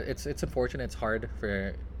yeah, it's unfortunate. It's hard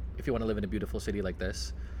for if you want to live in a beautiful city like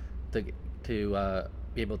this to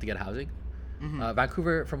be able to get housing.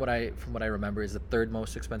 Vancouver, from what I remember, is the third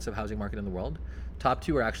most expensive housing market in the world. Top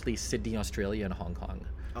two are actually Sydney, Australia, and Hong Kong.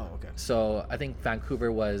 Oh, okay. So I think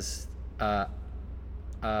Vancouver was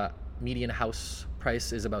median house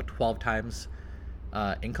price is about 12 times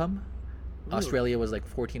income. Ooh. Australia was like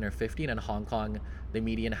 14 or 15, and Hong Kong, the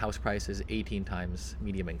median house price is 18 times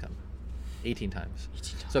median income. 18 times.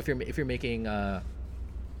 So if you're making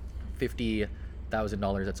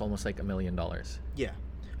 $50,000, that's almost like $1 million. Yeah.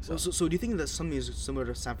 So do you think that something similar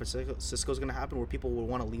to San Francisco is going to happen, where people will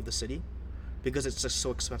want to leave the city because it's just so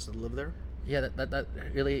expensive to live there? Yeah, that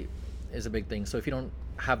really is a big thing. So if you don't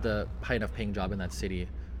have the high enough paying job in that city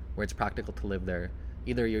where it's practical to live there,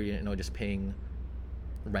 either you're just paying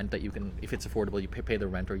rent that you can, if it's affordable, you pay the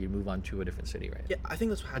rent, or you move on to a different city, right? Yeah, I think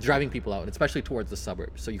that's what's Driving people out, especially towards the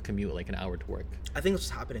suburbs, so you commute like an hour to work. I think that's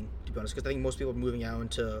what's happening, to be honest, because I think most people are moving out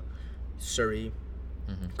into Surrey,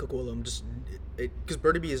 Coquitlam, just because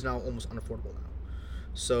Burnaby is now almost unaffordable now.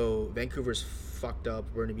 So Vancouver's fucked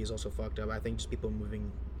up. Burnaby is also fucked up. I think just people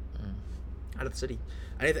moving out of the city,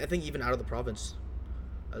 and I think even out of the province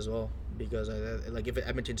as well, because like if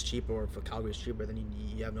Edmonton's cheaper or if Calgary's cheaper, then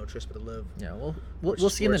you have no choice but to live. Yeah, well, we'll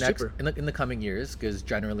see in the in the coming years, because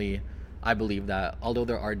generally, I believe that although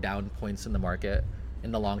there are down points in the market,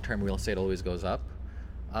 in the long term, real estate always goes up.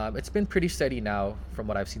 It's been pretty steady now from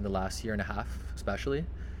what I've seen the last year and a half, especially.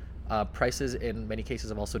 Prices in many cases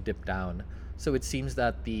have also dipped down. So it seems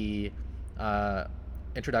that the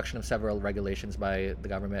introduction of several regulations by the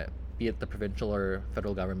government, be it the provincial or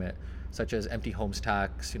federal government, such as empty homes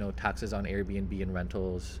tax, taxes on Airbnb and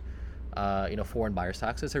rentals, foreign buyers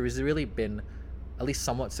taxes, has really been at least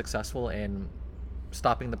somewhat successful in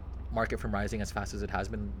stopping the market from rising as fast as it has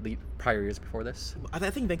been the prior years before this. I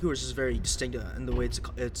think Vancouver's is very distinct in the way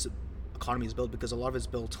its economy is built, because a lot of it's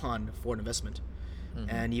built on foreign investment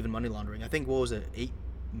and even money laundering. I think, what was it, I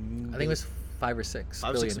think it was $5 or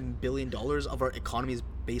 $6 billion of our economy is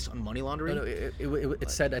based on money laundering. No,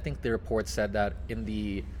 it said, I think the report said that in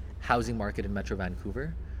the housing market in Metro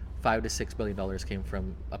Vancouver, $5 to $6 billion came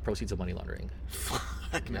from proceeds of money laundering.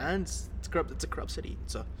 Fuck, man, it's corrupt. It's a corrupt city.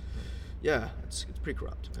 So, yeah, it's pretty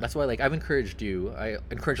corrupt. That's why, I've encouraged you. I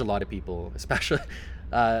encourage a lot of people, especially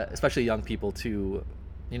young people, to,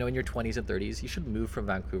 in your 20s and 30s, you should move from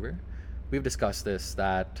Vancouver. We've discussed this,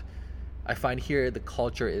 that I find here the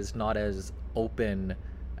culture is not as open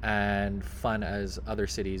and fun as other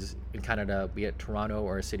cities in Canada, be it Toronto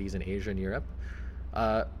or cities in Asia and Europe.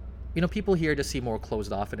 People here just seem more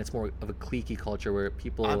closed off, and it's more of a cliquey culture where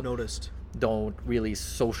people I've noticed don't really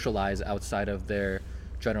socialize outside of their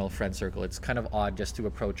general friend circle. It's kind of odd just to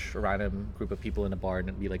approach a random group of people in a bar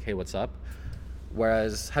and be like, hey, what's up?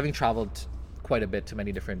 Whereas having traveled quite a bit to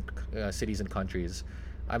many different cities and countries,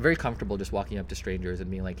 I'm very comfortable just walking up to strangers and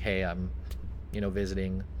being like, hey, I'm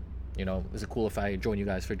visiting, you know, is it cool if I join you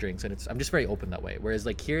guys for drinks? And I'm just very open that way. Whereas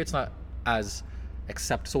like here, it's not as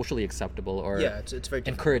socially acceptable or Yeah, it's very different.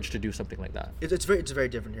 encouraged to do something like that. It's very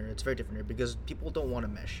different here. It's very different here because people don't want to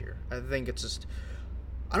mesh here. I think it's just,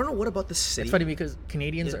 I don't know what about the city. It's funny because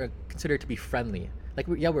Canadians Yeah. are considered to be friendly. Like,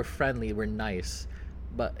 we're friendly, we're nice,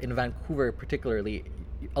 but in Vancouver particularly,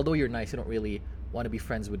 although you're nice, you don't really want to be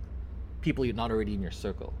friends with people you're not already in your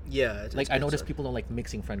circle. Yeah, Like, I noticed people don't like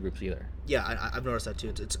mixing friend groups either. Yeah, I've noticed that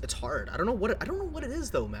too. It's hard. I don't know what it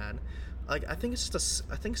is though, man. Like I think it's just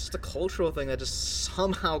a cultural thing that just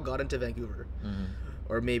somehow got into Vancouver,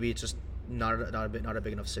 or maybe it's just not a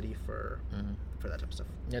big enough city for that type of stuff.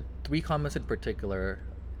 Yeah, 3 comments in particular.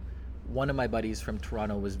 One of my buddies from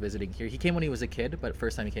Toronto was visiting here. He came when he was a kid, but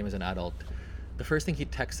first time he came as an adult. The first thing he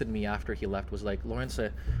texted me after he left was like, Lawrence,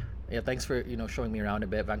 yeah, thanks for, you know, showing me around a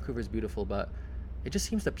bit. Vancouver's beautiful, but it just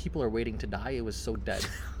seems that people are waiting to die. It was so dead.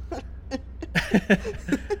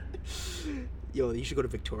 Yo, you should go to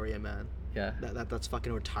Victoria, man. Yeah. That's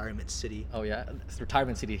fucking retirement city. Oh yeah, it's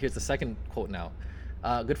retirement city. Here's the second quote now.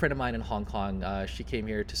 A good friend of mine in Hong Kong, she came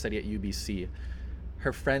here to study at UBC.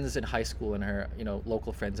 Her friends in high school and her, you know,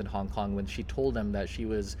 local friends in Hong Kong, when she told them that she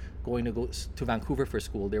was going to go to Vancouver for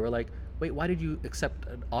school, they were like, wait, why did you accept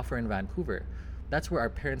an offer in Vancouver? That's where our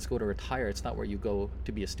parents go to retire. It's not where you go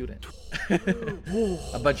to be a student.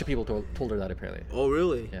 A bunch of people told her that apparently. Oh,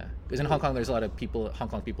 really? Yeah, because in Hong Kong, there's a lot of Hong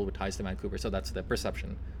Kong people with ties to Vancouver, so that's the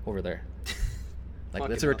perception over there. Like, Fucking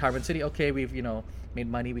that's a hell. retirement city. Okay, we've, you know, made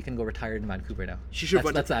money. We can go retire in Vancouver now.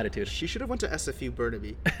 That's the attitude. She should have went to SFU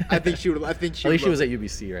Burnaby. I think she would. I think she. At least she would was at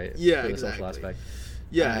UBC, right? Yeah, For the exactly. social aspect.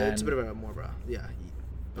 Yeah, it's a And- bit of a more of a yeah.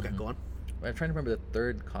 Okay, go on. I'm trying to remember the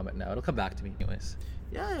third comment now. It'll come back to me anyways.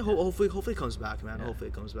 Yeah, hopefully it comes back, man. Yeah. Hopefully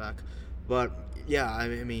it comes back. But yeah, I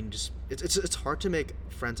mean, just it's hard to make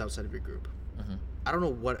friends outside of your group. I don't know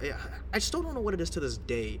what I still don't know what it is to this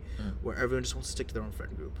day, where everyone just wants to stick to their own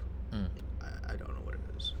friend group. I don't know what it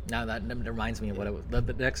is. Now that reminds me of what it was.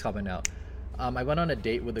 The next comment now. I went on a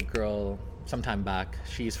date with a girl sometime back.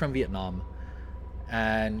 She's from Vietnam,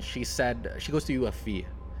 and she said she goes to UFV.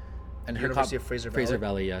 And University of Fraser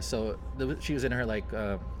Valley, yeah. So she was in her like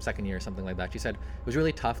second year or something like that. She said it was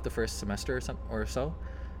really tough the first semester or so,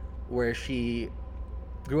 where she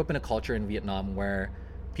grew up in a culture in Vietnam where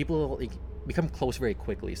people like, become close very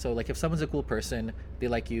quickly. So like if someone's a cool person, they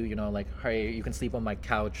like you, you know, like, hey, you can sleep on my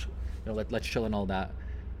couch, you know, let's chill and all that.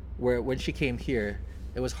 Where when she came here,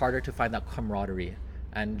 it was harder to find that camaraderie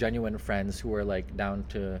and genuine friends who were like down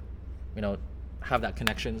to, you know, have that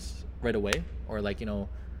connections right away, or like, you know,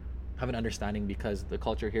 have an understanding, because the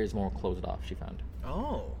culture here is more closed off, she found.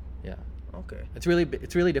 Oh, Yeah. okay. It's really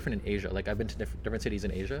different in Asia. Like I've been to different cities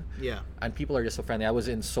in Asia. Yeah. And people are just so friendly. I was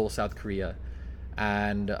in Seoul, South Korea,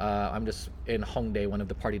 and I'm just in Hongdae, one of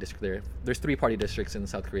the party districts there. There's 3 party districts in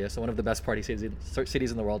South Korea, so one of the best party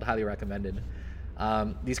cities in the world, highly recommended.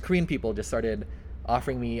 These Korean people just started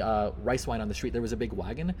offering me rice wine on the street. There was a big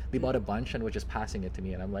wagon. They bought a bunch and were just passing it to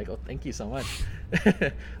me, and I'm like, oh, thank you so much.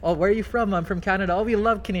 Oh, where are you from? I'm from Canada. Oh, we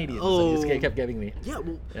love Canadians. Oh. And he just kept giving me. Yeah,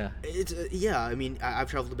 well, Yeah. it's yeah. I mean, I've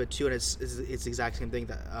traveled a bit too, and it's the exact same thing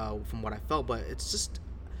that from what I felt. But it's just,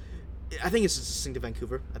 I think it's distinct to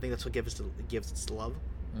Vancouver. I think that's what gives its love.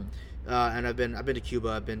 And I've been to Cuba.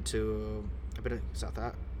 I've been to South.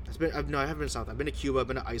 No, I haven't been to South. I've been to Cuba. I've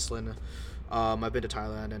been to Iceland. I've been to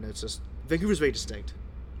Thailand, and it's just Vancouver's very distinct.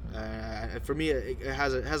 For me, it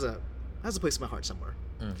has a place in my heart somewhere,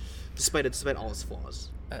 despite all its flaws.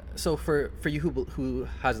 So for you who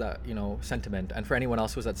has that, you know, sentiment, and for anyone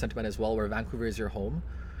else who has that sentiment as well, where Vancouver is your home,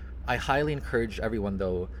 I highly encourage everyone,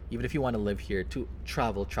 though, even if you want to live here, to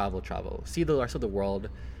travel, see the rest of the world.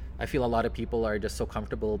 I feel a lot of people are just so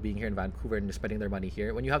comfortable being here in Vancouver and just spending their money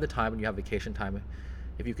here. When you have the time and you have vacation time,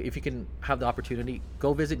 if you can have the opportunity,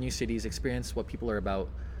 go visit new cities, experience what people are about,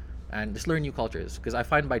 and just learn new cultures. Because I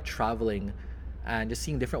find by traveling and just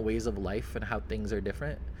seeing different ways of life and how things are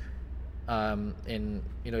different in,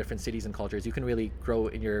 you know, different cities and cultures, you can really grow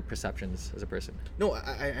in your perceptions as a person. No,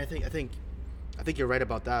 I think you're right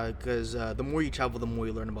about that, because the more you travel, the more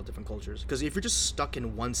you learn about different cultures. Because if you're just stuck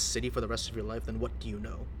in one city for the rest of your life, then what do you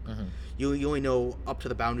know? You only know up to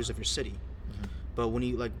the boundaries of your city. But when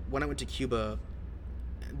I went to Cuba,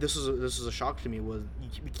 this was a shock to me. Was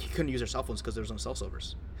you couldn't use our cell phones because there was no cell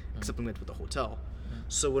service, except we went with the hotel.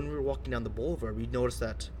 So when we were walking down the boulevard, we noticed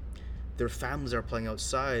that their families are playing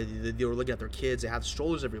outside. They were looking at their kids. They had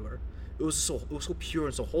strollers everywhere. It was so pure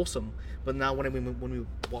and so wholesome. But now when we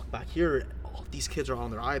walk back here, all these kids are on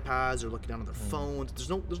their iPads. They're looking down on their phones.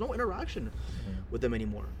 There's no interaction with them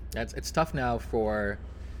anymore. It's tough now for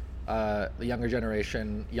the younger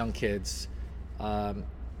generation, young kids. I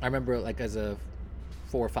remember, like, as a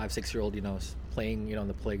 4, 5, 6-year-old, playing, on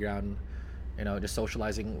the playground, just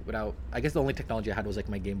socializing without. I guess the only technology I had was like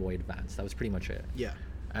my Game Boy Advance. That was pretty much it. Yeah.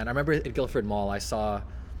 And I remember at Guildford Mall, I saw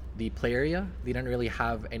the play area. They didn't really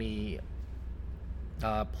have any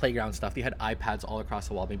playground stuff. They had iPads all across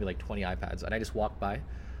the wall, maybe like 20 iPads. And I just walked by.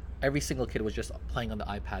 Every single kid was just playing on the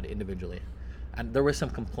iPad individually. And there were some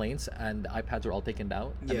complaints, and the iPads were all taken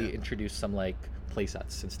down. Yeah. And they introduced some like play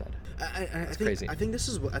sets instead. I think, crazy. I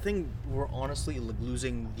think we're honestly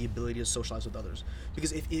losing the ability to socialize with others,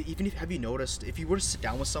 because have you noticed, if you were to sit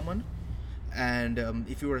down with someone, and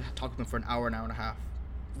if you were to talk to them for an hour and a half,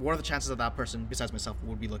 what are the chances that person, besides myself,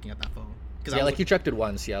 would be looking at that phone? Yeah, like you checked it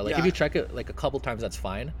once. Yeah, like if Yeah. you check it like a couple times, that's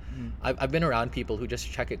fine. I've been around people who just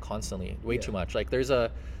check it constantly, way too much. Like there's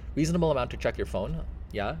a reasonable amount to check your phone.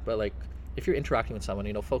 Yeah, but like if you're interacting with someone,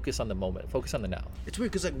 focus on the moment, focus on the now. It's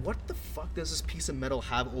weird because like, what the fuck does this piece of metal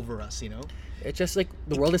have over us? It's just like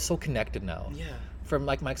the world is so connected now. Yeah. From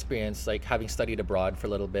like my experience, like having studied abroad for a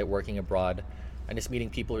little bit, working abroad, and just meeting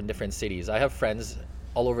people in different cities. I have friends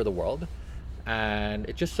all over the world, and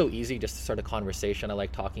it's just so easy just to start a conversation. I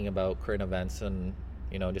like talking about current events and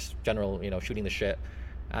just general shooting the shit,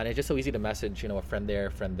 and it's just so easy to message a friend there,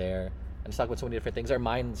 and just talk about so many different things. Our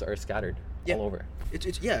minds are scattered all over.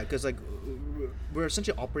 It's because like we're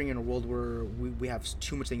essentially operating in a world where we have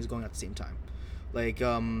too much things going on at the same time. Like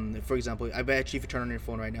for example, I bet you if you turn on your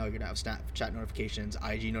phone right now, you're gonna have Snapchat notifications,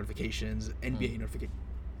 IG notifications, NBA notifications.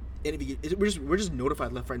 We're just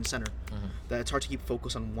notified left, right, and center. That it's hard to keep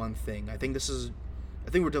focus on one thing. I think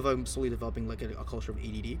we're slowly developing like a culture of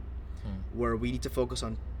ADD, where we need to focus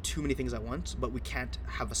on too many things at once, but we can't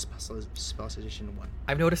have a specialization in one.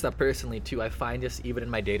 I've noticed that personally too. I find just even in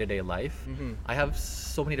my day-to-day life, I have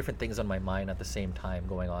so many different things on my mind at the same time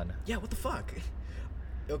going on. Yeah, what the fuck?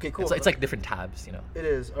 Okay, cool. It's like different tabs, It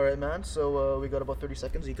is. All right, man. So we got about 30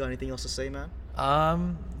 seconds. You got anything else to say, man?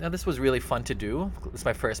 Now this was really fun to do. This is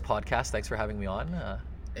my first podcast. Thanks for having me on.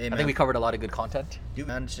 Hey, I man. think we covered a lot of good content. Dude,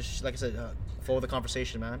 man, it's just like I said, follow the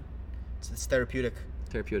conversation, man. It's therapeutic.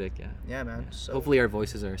 Therapeutic, yeah. Yeah, man. So hopefully our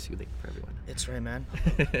voices are soothing for everyone. It's right, man.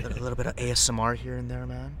 a little bit of ASMR here and there,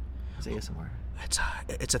 man. What's ASMR?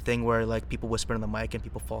 It's a thing where like people whisper in the mic and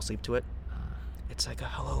people fall asleep to it. It's like,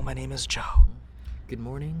 hello, my name is Joe. Good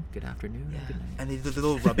morning, good afternoon, good night. And they do the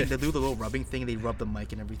little rubbing. They do the little rubbing thing. They rub the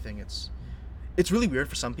mic and everything. It's really weird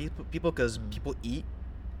for some people because people eat,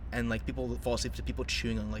 and like people fall asleep to people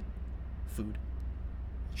chewing on like food.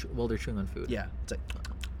 Well, they're chewing on food. Yeah, it's like.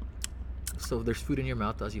 So there's food in your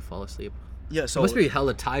mouth as you fall asleep. Yeah, so you must be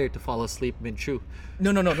hella tired to fall asleep mid-chew.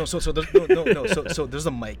 No. So there's no. So there's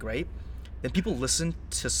a mic, right? Then people listen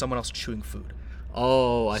to someone else chewing food.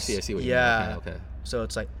 Oh, I see what you mean. Okay. So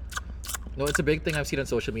it's like. No, it's a big thing I've seen on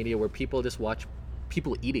social media where people just watch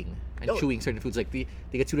people eating and chewing certain foods. Like they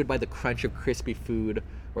get suited by the crunch of crispy food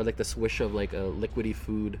or like the swish of like a liquidy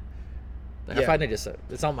food. Like, I find it just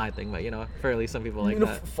it's not my thing, but apparently some people like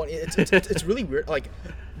that. Funny. It's really weird. Like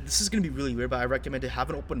this is gonna be really weird, but I recommend to have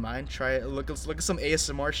an open mind. Try it. Look at some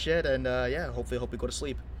ASMR shit, and hopefully help you go to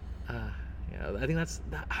sleep. Yeah, I think that's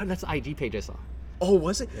the IG page I saw. Oh,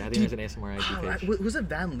 was it? Yeah, I think there's an ASMR IG page. Was it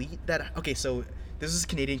Van Lee that? Okay, so this is a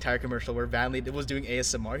Canadian Tire commercial where Van Lee was doing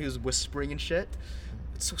ASMR. He was whispering and shit.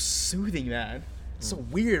 It's so soothing, man. It's so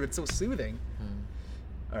weird, but so soothing.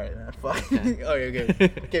 All right, man. Fuck. Okay.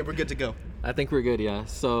 Okay, we're good to go. I think we're good. Yeah.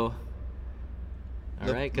 So.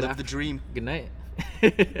 All right. Live the dream. Good night.